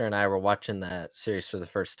sister and I were watching that series for the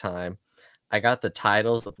first time, I got the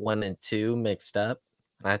titles of 1 and 2 mixed up,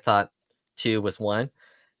 and I thought 2 was 1,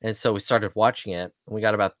 and so we started watching it. And we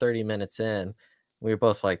got about 30 minutes in. We were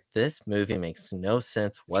both like, "This movie makes no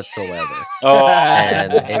sense whatsoever." Oh,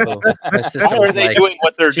 and my sister how are they doing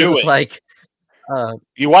what they're she doing? was like,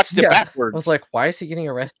 you watched it backwards. I was like, "Why is he getting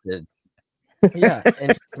arrested?" Yeah,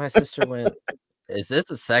 and my sister went, "Is this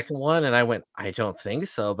the second one?" And I went, "I don't think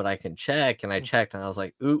so, but I can check." And I checked, and I was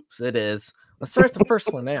like, "Oops, it is. Let's start the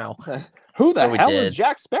first one now." Who the hell is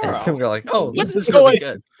Jack Sparrow? And we were like, "Oh, this is really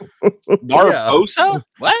good." Barbosa?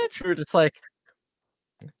 What? We were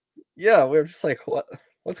just like,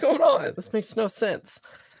 what's going on? This makes no sense.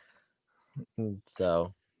 And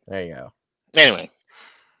so there you go. Anyway,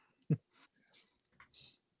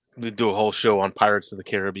 we do a whole show on Pirates of the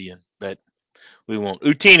Caribbean, but we won't.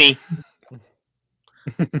 Utini.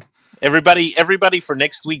 Everybody for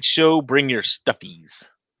next week's show, bring your stuffies.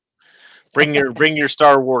 Bring your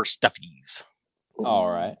Star Wars stuffies. All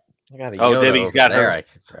right. I got a Yoda Debbie's got there her. I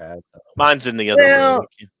could grab. Mine's in the other room.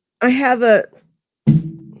 I have a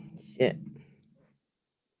shit.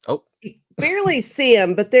 Oh, Barely see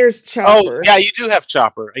him, but there's Chopper. Oh, yeah, you do have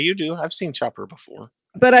Chopper. You do. I've seen Chopper before.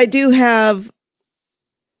 But I have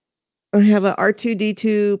a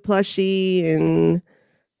R2D2 plushie and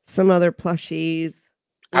some other plushies.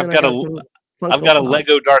 I've got a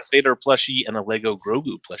Lego Darth Vader plushie and a Lego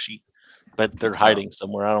Grogu plushie, but they're hiding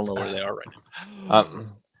somewhere. I don't know where they are right now.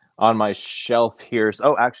 On my shelf here.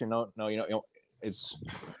 Oh, actually, no. You know, it's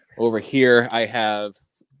over here. I have.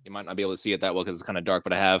 You might not be able to see it that well because it's kind of dark,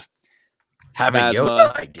 but I have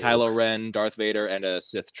Phasma, Kylo Ren, Darth Vader, and a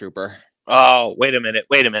Sith Trooper. Oh, wait a minute.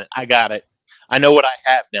 I got it. I know what I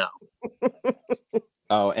have now.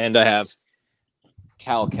 Oh, and I have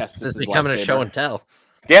Cal Kestis. This is becoming a show and tell.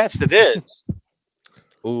 Yes, it is.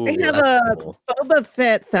 Ooh, I have a Boba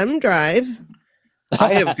Fett thumb drive.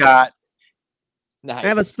 I have got. Nice. I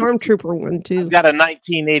have a Stormtrooper one too. I've got a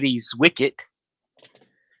 1980s Wicket,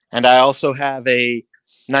 and I also have a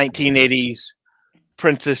 1980s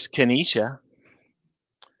Princess Kenesha.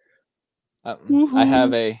 I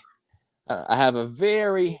have a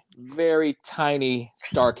very, very tiny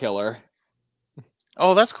Star Killer.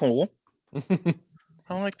 Oh, that's cool. I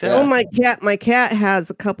like that. Oh, my cat has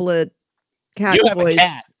a couple of cat You have toys.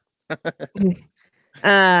 a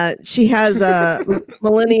cat. She has a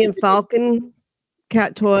Millennium Falcon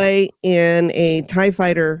cat toy and a TIE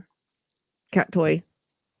Fighter cat toy.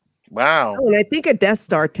 Wow. Oh, and I think a Death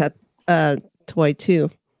Star toy too.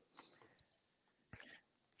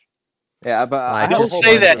 Yeah, but I Don't just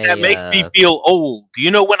say want that. That a, makes me feel old. Do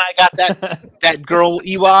you know when I got that girl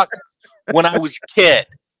Ewok? When I was a kid.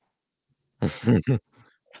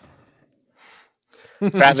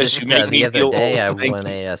 Travis, Just, you make the me other feel day, old. I won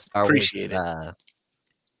a Star Wars. Appreciate it.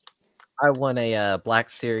 I won a Black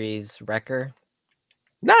Series Wrecker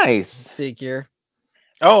nice. figure.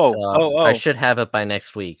 Oh, So I should have it by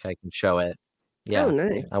next week. I can show it. Yeah, Oh,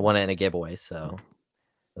 nice. I won it in a giveaway, so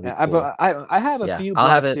it'll be Yeah, cool. I have a Yeah, few I'll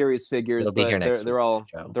have Black it. Series figures, It'll be here but next they're week, all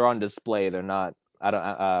Joe. they're on display. They're not. I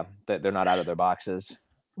don't. They're not out of their boxes.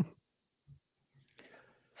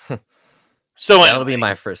 So That'll anyway, be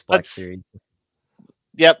my first Black let's- Series.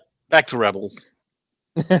 Yep, back to Rebels.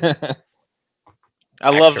 I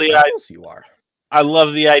love You are. I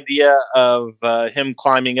love the idea of him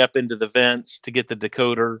climbing up into the vents to get the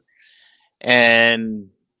decoder, and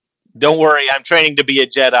don't worry, I'm training to be a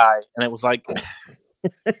Jedi. And it was like,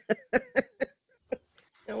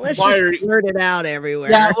 Let's Why just are you- blurt it out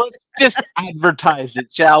everywhere. yeah, let's just advertise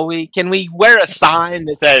it, shall we? Can we wear a sign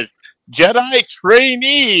that says Jedi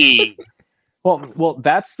trainee? Well,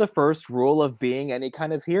 that's the first rule of being any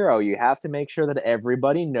kind of hero. You have to make sure that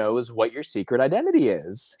everybody knows what your secret identity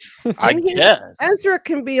is. I guess. Ezra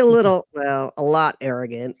can be a lot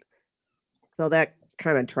arrogant. So that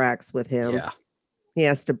kind of tracks with him. Yeah. He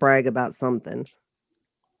has to brag about something.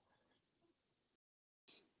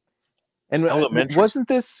 And Elementary.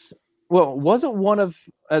 wasn't one of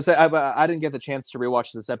as I didn't get the chance to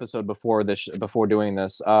rewatch this episode before doing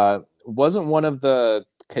this. Wasn't one of the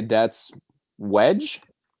cadets Wedge?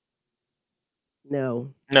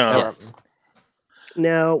 No. No. Yes.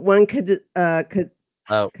 No. One cadet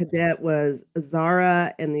Oh, was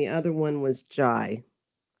Zara and the other one was Jai.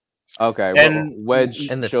 Okay, And Wedge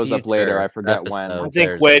in the shows up later. future I forget when. I episode, think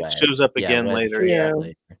there's Wedge Wedge. shows up Yeah, again Wedge later. shows Yeah. up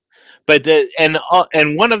later. But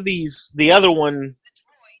and one of these, the other one.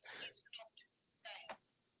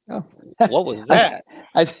 Oh. What was that?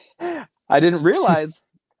 I didn't realize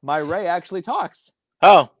my Ray actually talks.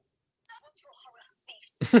 Oh.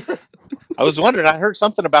 I was wondering. I heard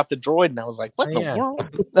something about the droid, and I was like, "What Oh, the yeah. world?"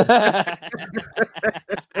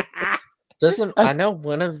 Doesn't I know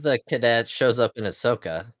one of the cadets shows up in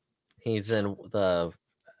Ahsoka? He's in the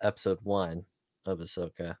episode 1 of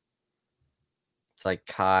Ahsoka. It's like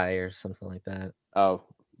Kai or something like that. Oh,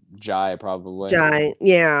 Jai probably. Jai.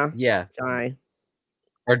 Yeah. Yeah, Jai.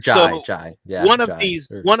 or Jai. So, Jai. Yeah, one of Jai.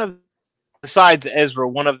 these, Or- besides Ezra,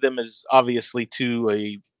 one of them is obviously to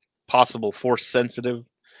a possible Force sensitive,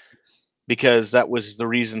 because that was the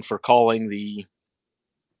reason for calling the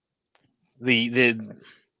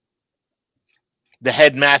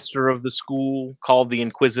headmaster of the school called the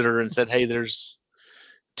Inquisitor and said, "Hey, there's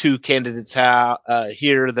 2 candidates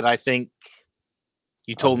here that I think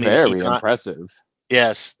you told me to Very keep impressive.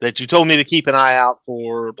 yes, that you told me to keep an eye out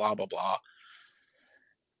for." Blah blah blah.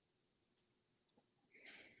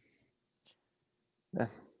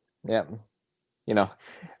 Yeah. You know,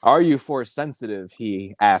 are you Force sensitive?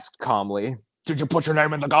 He asked calmly. Did you put your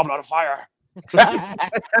name in the goblet of fire?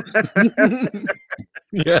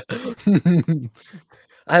 Yeah.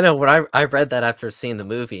 I know when I read that after seeing the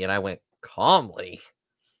movie and I went calmly.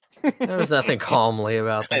 There was nothing calmly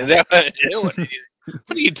about that. What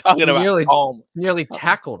are you talking about? Nearly- Calm. Nearly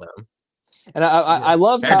tackled him. And I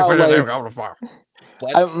love how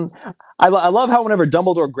I love how whenever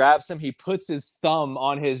Dumbledore grabs him, he puts his thumb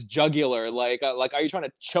on his jugular. Like, are you trying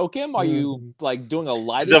to choke him? Are you like doing a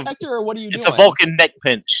lie It's a- detector, or what are you It's doing? a Vulcan neck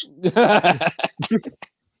pinch.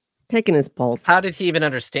 Taking his pulse. How did he even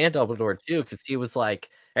understand Dumbledore too? Because he was like,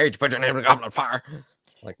 "Hey, did you put your name in the goblet of fire?"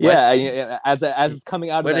 Like, what? yeah, as it's coming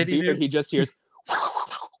out of What that did he beard, do? he just hears.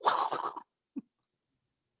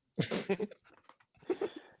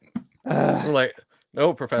 I'm like,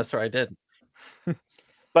 no, Professor, I did.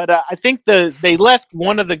 But I think they left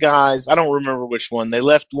one of the guys. I don't remember which one. They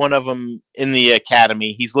left one of them in the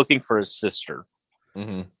academy. He's looking for his sister.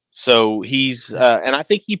 Mhm. So he's and I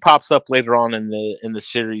think he pops up later on in the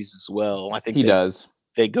series as well. I think He does.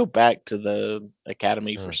 They go back to the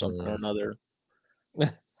academy for something or another.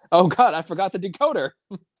 Oh God, I forgot the decoder.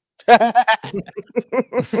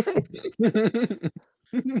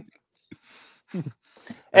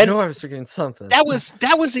 I And know I was forgetting something. that was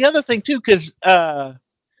the other thing too, because Kanan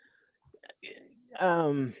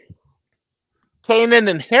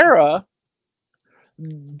and Hera,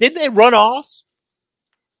 didn't they run off?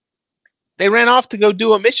 They ran off to go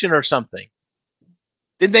do a mission or something.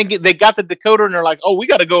 Didn't they got the decoder and they're like, oh, we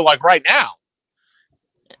got to go like right now.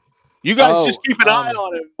 You guys just keep an eye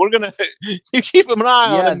on him. We're gonna you keep an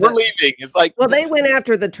eye on him. We're leaving. It's like, well, they went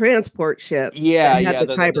after the transport ship. Yeah, that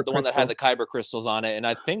had the one that had the kyber crystals on it, and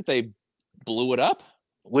I think they blew it up.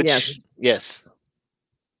 Which yes.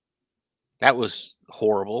 That was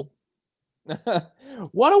horrible.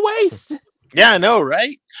 What a waste. Yeah, I know,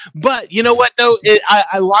 right? But you know what, though?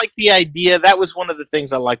 I like the idea. That was one of the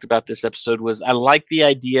things I liked about this episode was I like the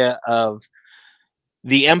idea of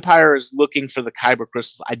the Empire is looking for the kyber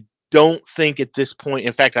crystals. I don't think at this point,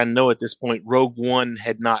 in fact, I know at this point, Rogue One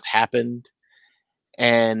had not happened.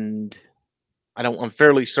 And I'm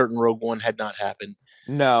fairly certain Rogue One had not happened.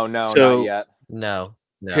 No, not yet. No.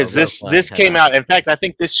 Because this came out. In fact, I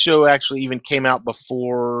think this show actually even came out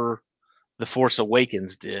before The Force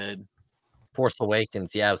Awakens did. Force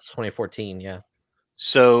Awakens, yeah, it was 2014, yeah.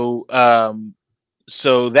 So,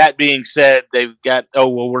 so that being said, they've got,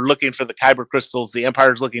 we're looking for the kyber crystals. The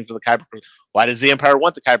Empire's looking for the kyber crystals. Why does the Empire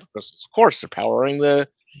want the kyber crystals? Of course, they're powering the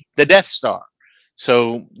Death Star.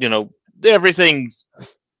 So, everything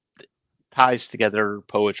ties together,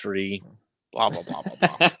 poetry, blah, blah, blah,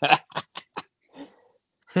 blah, blah.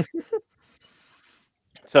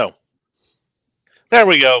 So, there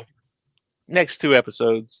we go. Next 2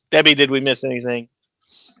 episodes. Debbie, did we miss anything?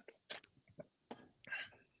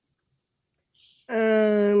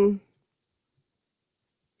 Hold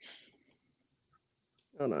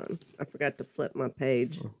on. I forgot to flip my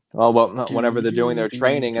page. Well, whenever they're doing their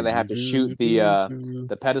training and they have to shoot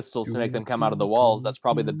the pedestals to make them come out of the walls, that's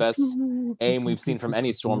probably the best aim we've seen from any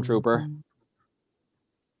stormtrooper.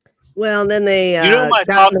 Well, then they my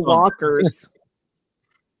got the walkers.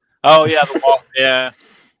 Oh yeah, the walk. Yeah.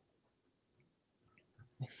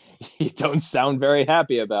 You don't sound very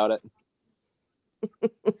happy about it.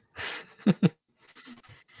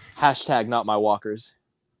 Hashtag not my walkers.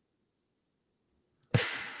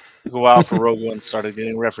 Took a while for Rogue One started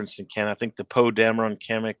getting referenced in canon. I think the Poe Dameron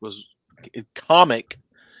comic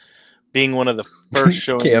being one of the first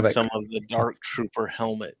showing some of the Dark Trooper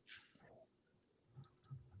helmets.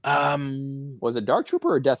 Was it Dark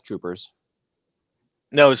Trooper or Death Troopers?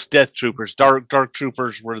 No, it's Death Troopers. Dark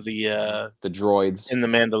Troopers were the droids in the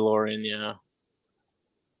Mandalorian. Yeah,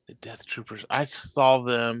 the Death Troopers. I saw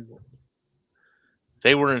them.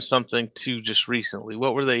 They were in something too just recently.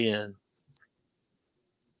 What were they in?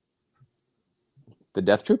 The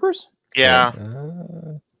Death Troopers? Yeah.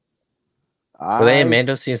 Were they in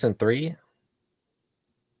Mando season 3?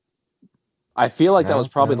 I feel like that was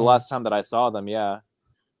probably the last time that I saw them. Yeah.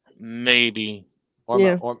 Maybe. Or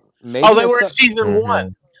maybe. Oh, they were in season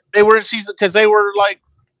 1. They were in season because they were like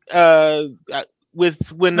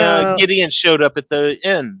with when Gideon showed up at the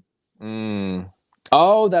end.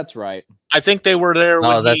 Oh, that's right. I think they were there.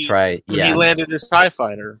 When that's right. Yeah, he landed his TIE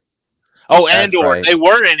fighter. Oh, Andor. Right. They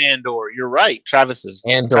were in Andor. You're right. Travis's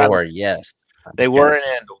Andor. Yes, they were in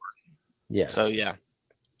Andor. Yes. So yeah,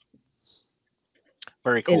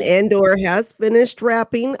 very cool. And Andor has finished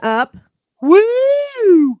wrapping up.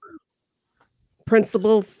 Woo!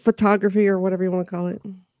 Principal photography or whatever you want to call it.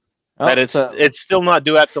 That is, it's still not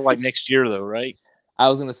due out till like next year, though, right? I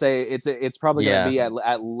was gonna say it's probably gonna be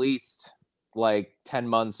at least like 10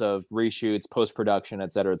 months of reshoots, post production,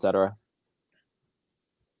 et cetera, et cetera.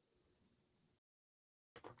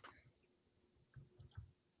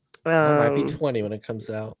 It might be 20 when it comes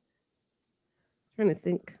out. Trying to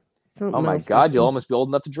think. Oh my God, you'll almost be old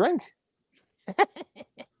enough to drink.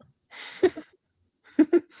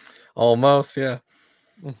 Almost, yeah.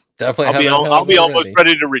 Definitely. I'll be almost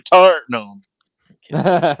ready to retire. No,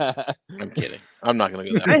 I'm kidding. I'm not going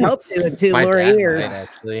to go that I hope to in 2 more years.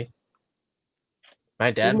 Actually,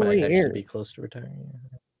 my dad might actually be close to retiring.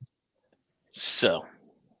 So,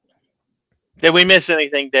 did we miss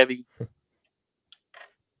anything, Debbie?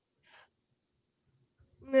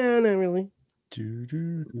 No, not really.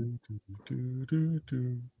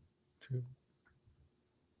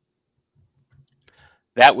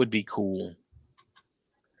 That would be cool.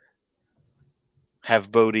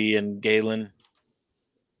 Have Bodhi and Galen.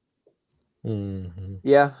 Mm-hmm.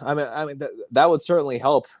 Yeah, I mean that would certainly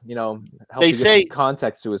help. Help they to say give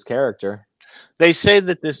context to his character. They say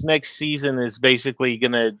that this next season is basically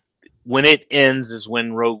gonna, when it ends, is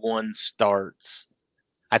when Rogue One starts.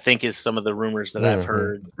 I think is some of the rumors that I've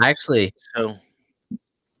heard. Actually, I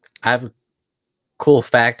have a cool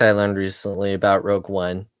fact I learned recently about Rogue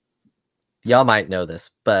One. y'all might know this,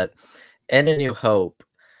 but in A New Hope,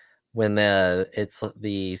 when it's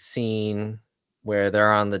the scene where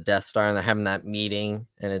they're on the Death Star and they're having that meeting,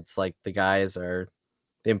 and it's like the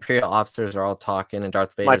Imperial officers are all talking, and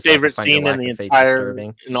Darth Vader's My favorite like, I find scene your in the lack of faith entire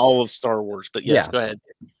disturbing. in all of Star Wars. But yes, Yeah. go ahead.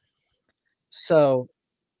 So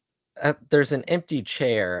there's an empty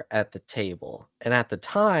chair at the table, and at the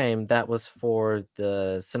time that was for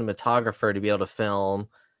the cinematographer to be able to film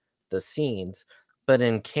the scenes, but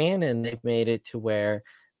in canon they've made it to where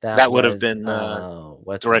That would have was, been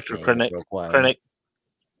what's Director his name in Krennic. Rogue One? Krennic.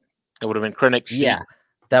 It would have been Krennic's seat. Yeah,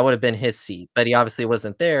 that would have been his seat, but he obviously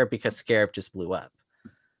wasn't there because Scarab just blew up.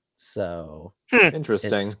 So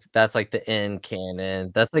Interesting. that's like the end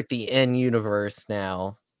canon. That's like the end universe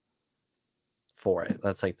now for it.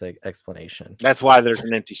 That's like the explanation. That's why there's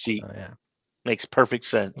an empty seat. Oh, yeah. Makes perfect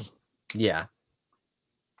sense. Yeah.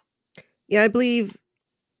 Yeah, I believe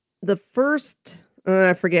the first,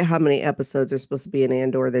 I forget how many episodes are supposed to be in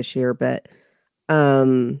Andor this year, but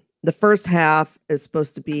the first half is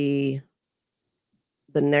supposed to be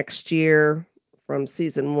the next year from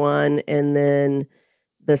season 1, and then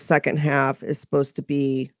the second half is supposed to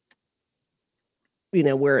be,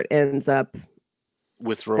 where it ends up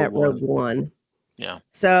With at Rogue Rogue One. One. Yeah.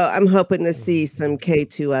 So I'm hoping to see some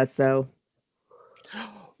K2SO.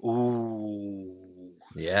 Ooh.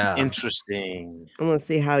 Yeah. Interesting. I'm gonna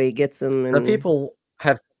see how he gets them. Some people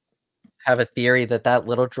have a theory that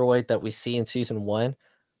little droid that we see in season 1,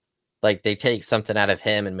 like they take something out of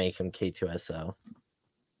him and make him K2SO.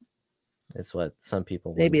 It's what some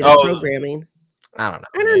people maybe wonder. the programming. I don't know.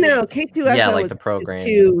 I don't know. K2SO Yeah, like was the program.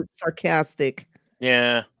 too sarcastic.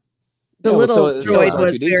 Yeah. The Yeah, well, little so droid is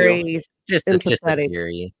was R2D2. very Just a empathetic.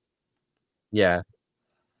 theory. Yeah.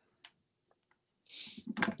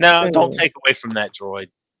 No, don't take away from that droid.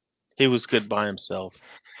 He was good by himself.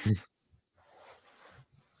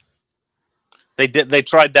 They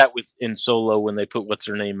tried that in Solo when they put what's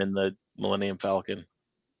her name in the Millennium Falcon.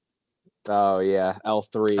 Oh yeah,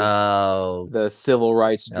 L3. Oh, the civil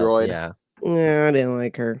rights droid. Yeah. Yeah, I didn't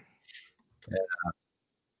like her. Yeah.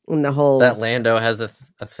 And the whole that Lando has a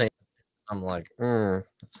thing. I'm like,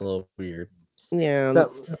 that's a little weird. Yeah. That-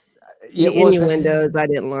 the innuendos I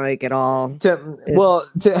didn't like at all. Yeah,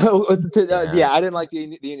 I didn't like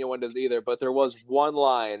the innuendos either, but there was one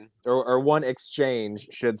line or one exchange,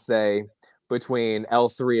 should say, between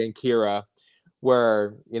L3 and Kira,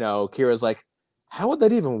 where Kira's like, "How would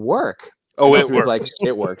that even work?" Oh, and it L3's works. like,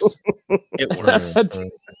 "It works." It works.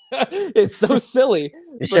 It's so silly,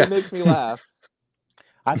 but Yeah. it makes me laugh.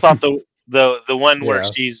 I thought the one where Yeah.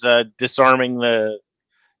 she's disarming the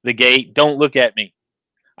gate. Don't look at me.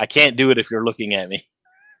 I can't do it if you're looking at me.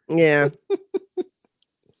 Yeah.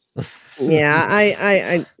 Yeah,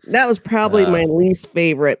 I that was probably my least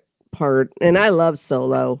favorite part. And I love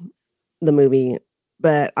Solo, the movie,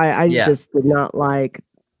 but I Yeah. just did not like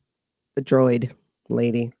the droid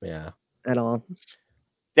lady Yeah. at all.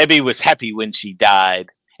 Debbie was happy when she died,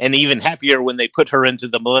 and even happier when they put her into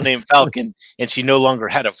the Millennium Falcon and she no longer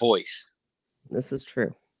had a voice. This is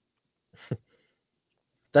true.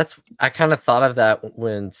 I kind of thought of that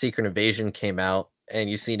when Secret Invasion came out, and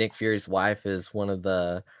you see Nick Fury's wife is one of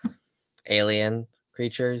the alien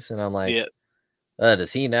creatures, and I'm like, Yeah.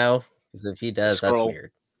 Does he know? Because if he does, that's Skrull.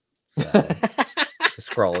 weird. So, the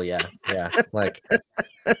scroll, yeah. Like,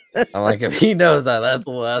 I'm like, if he knows that,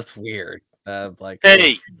 that's weird. Like,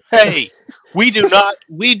 Hey, we do not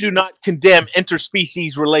condemn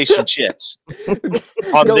interspecies relationships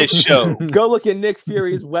on Go- this show. Go look at Nick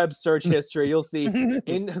Fury's web search history. You'll see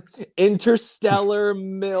interstellar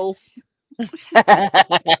MILF.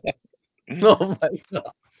 oh my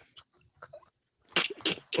god.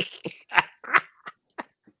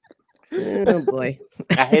 Oh boy.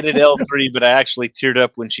 I hated L3, but I actually teared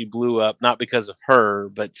up when she blew up, not because of her,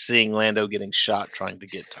 but seeing Lando getting shot trying to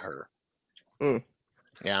get to her. Mm.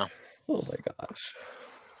 Yeah. Oh my gosh.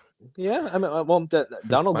 Yeah, I mean, well,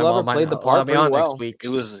 Donald My Glover mom might played the not part allow me pretty on well. next week.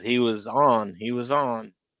 He was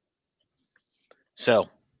on. So,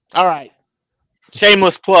 all right.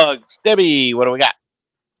 Shameless plugs. Debbie, what do we got?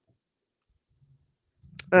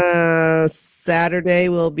 Saturday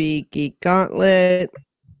will be Geek Gauntlet.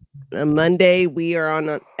 Monday we are on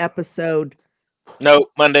an episode. No,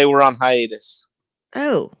 Monday we're on hiatus.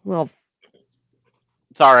 Oh, well,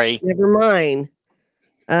 Sorry. never mind.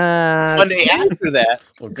 Monday after that.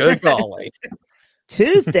 Well, good golly.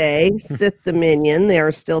 Tuesday, Sith Dominion. They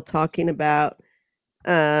are still talking about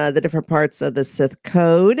the different parts of the Sith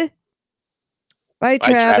Code. Bye,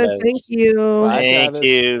 Travis. Travis. Thank you. Bye. Thank Travis.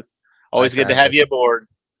 you. Always Bye, good to have Travis. you aboard.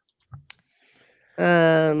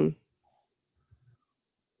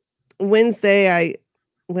 Wednesday,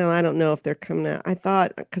 well, I don't know if they're coming out. I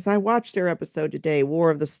thought because I watched their episode today, War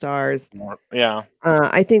of the Stars. Yeah.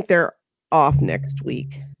 I think they're off next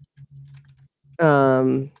week.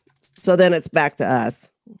 So then it's back to us,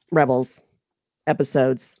 Rebels,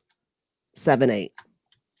 episodes 7, 8.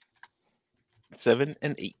 7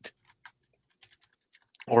 and 8.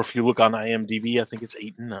 Or if you look on IMDb, I think it's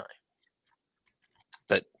 8 and 9.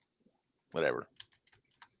 But whatever.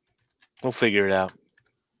 We'll figure it out.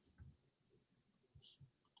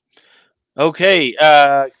 Okay,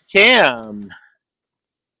 Cam.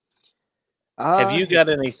 Have you got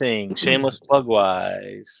anything shameless plug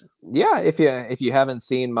wise? Yeah, if you haven't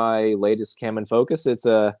seen my latest Cam in Focus, it's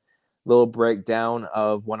a little breakdown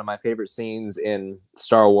of one of my favorite scenes in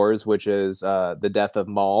Star Wars, which is the death of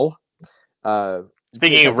Maul.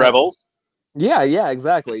 Speaking of Rebels. Yeah,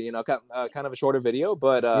 exactly. You know, kind of a shorter video,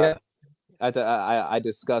 but I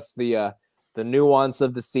discussed the nuance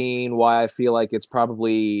of the scene, why I feel like it's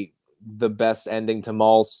probably the best ending to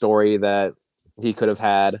Maul's story that he could have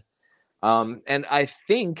had. And I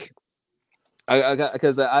think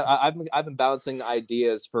because I've been bouncing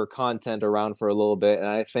ideas for content around for a little bit, and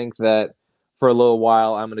I think that for a little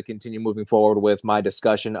while I'm going to continue moving forward with my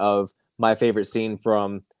discussion of my favorite scene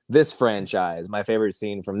from this franchise, my favorite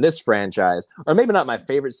scene from this franchise, or maybe not my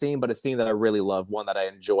favorite scene, but a scene that I really love, one that I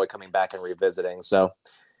enjoy coming back and revisiting. So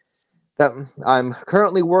that I'm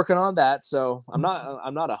currently working on that. So I'm not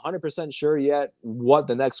 100% sure yet what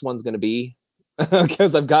the next one's going to be,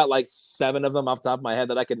 because I've got like 7 of them off the top of my head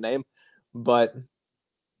that I could name. But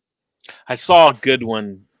I saw a good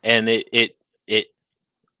one, and it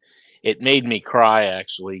made me cry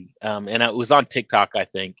actually. And it was on TikTok, I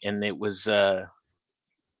think, and it was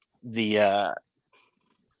the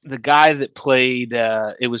guy that played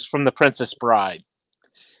it was from The Princess Bride,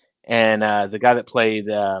 and the guy that played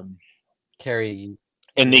Carrie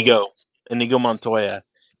Inigo Montoya,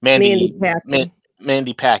 Mandy Paquin.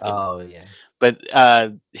 Oh yeah. But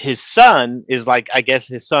his son is like, I guess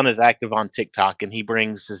his son is active on TikTok, and he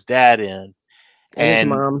brings his dad in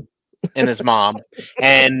And his mom. and his mom,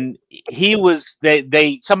 and he was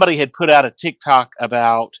somebody had put out a TikTok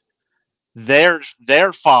about their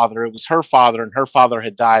father. It was her father, and her father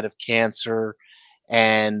had died of cancer,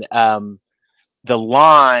 and the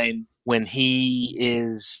line when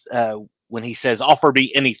he says, "Offer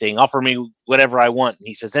me anything, offer me whatever I want," and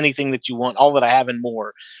he says, "Anything that you want, all that I have and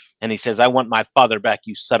more." And he says, "I want my father back,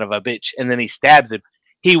 you son of a bitch." And then he stabs him.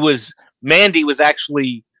 Mandy was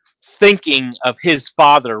actually thinking of his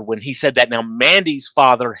father when he said that. Now, Mandy's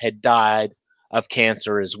father had died of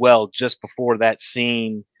cancer as well just before that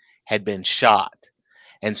scene had been shot.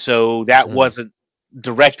 And so that wasn't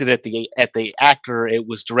directed at the actor, it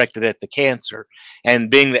was directed at the cancer.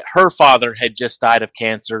 And being that her father had just died of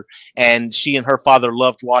cancer, and she and her father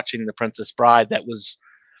loved watching The Princess Bride, that was,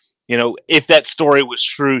 you know, if that story was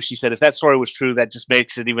true, she said, if that story was true, that just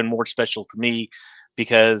makes it even more special to me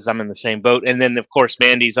because I'm in the same boat. And then, of course,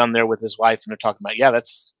 Mandy's on there with his wife, and they're talking about, yeah,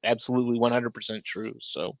 that's absolutely 100% true.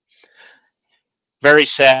 So very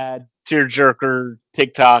sad, tearjerker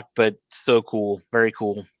TikTok, but so cool. Very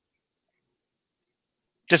cool.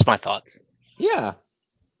 Just my thoughts. Yeah.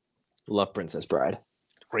 Love Princess Bride.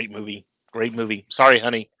 Great movie. Great movie. Sorry,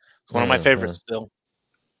 honey. It's one of my favorites still.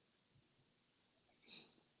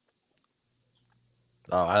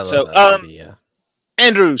 Oh, I love that movie, yeah.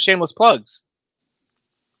 Andrew, shameless plugs.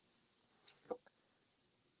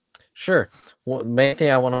 Sure. Well, the main thing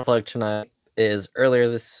I want to plug tonight is earlier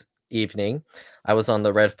this evening, I was on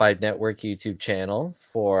the Red 5 Network YouTube channel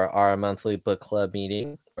for our monthly book club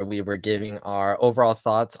meeting, where we were giving our overall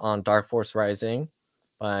thoughts on Dark Force Rising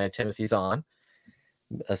by Timothy Zahn,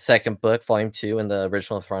 a second book, volume 2 in the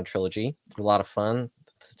original Thrawn trilogy. A lot of fun.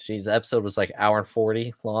 Geez, the episode was like 1 hour and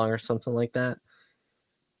 40 long or something like that.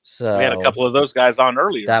 So we had a couple of those guys on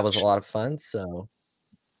earlier. That was a lot of fun. So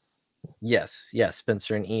yes,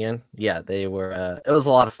 Spencer and Ian. Yeah, they were. It was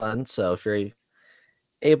a lot of fun. So if you're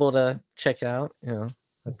able to check it out, you know,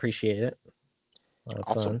 I appreciate it. A lot of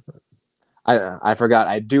awesome. fun. I forgot.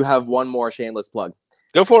 I do have one more shameless plug.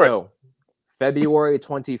 Go for it. February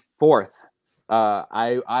 24th,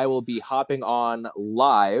 I will be hopping on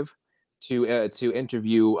live to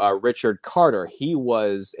interview Richard Carter. He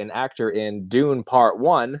was an actor in Dune Part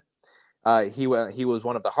 1. He was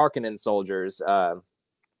one of the Harkonnen soldiers. I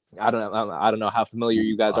don't know how familiar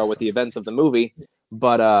you guys are with the events of the movie,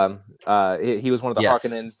 but he was one of the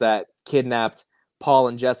Harkonnens that kidnapped Paul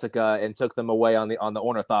and Jessica and took them away on the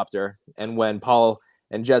Ornithopter. And when Paul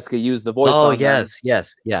and Jessica used the voice, yeah,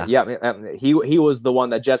 he was the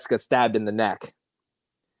one that Jessica stabbed in the neck.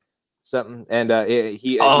 something, and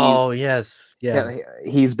Oh he's, yes, yeah.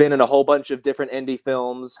 he's been in a whole bunch of different indie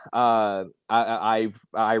films. I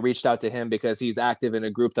reached out to him because he's active in a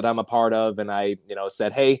group that I'm a part of, and I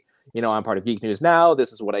said, hey, I'm part of Geek News Now.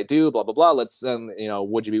 This is what I do. Blah blah blah. Let's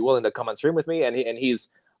would you be willing to come on stream with me? And he's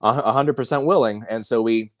 100% willing. And so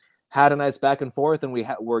we had a nice back and forth, and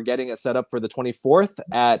we're getting it set up for the 24th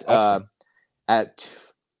at Awesome. That's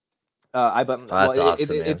awesome,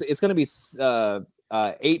 it's going to be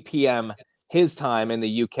 8 p.m. his time in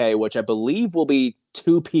the UK, which I believe will be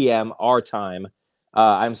 2 p.m. our time.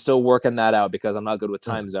 I'm still working that out because I'm not good with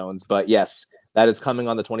time zones, but yes, that is coming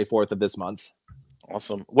on the 24th of this month.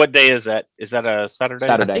 Awesome. What day is that? Is that a Saturday?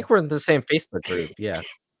 I think we're in the same Facebook group. Yeah.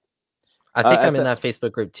 I think I'm in that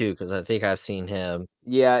Facebook group too, because I think I've seen him.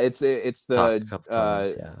 Yeah, it's the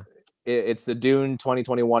times, it's the Dune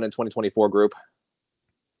 2021 and 2024 group.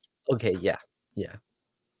 Okay, yeah.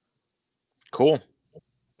 Cool.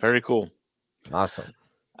 Very cool. Awesome.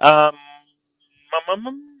 Other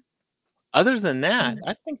than that,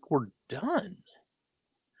 I think we're done.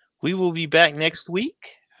 We will be back next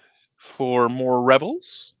week for more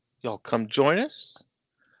Rebels. Y'all come join us.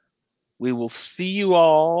 We will see you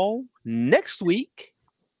all next week.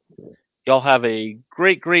 Y'all have a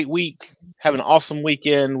great week. Have an awesome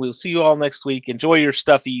weekend. We'll see you all next week. Enjoy your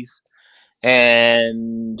stuffies.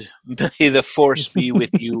 And may the force be with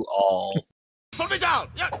you all. Put me down!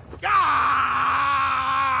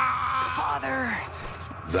 Father.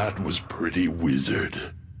 That was pretty wizard,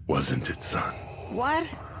 wasn't it, son? What?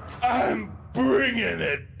 I'm bringing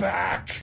it back!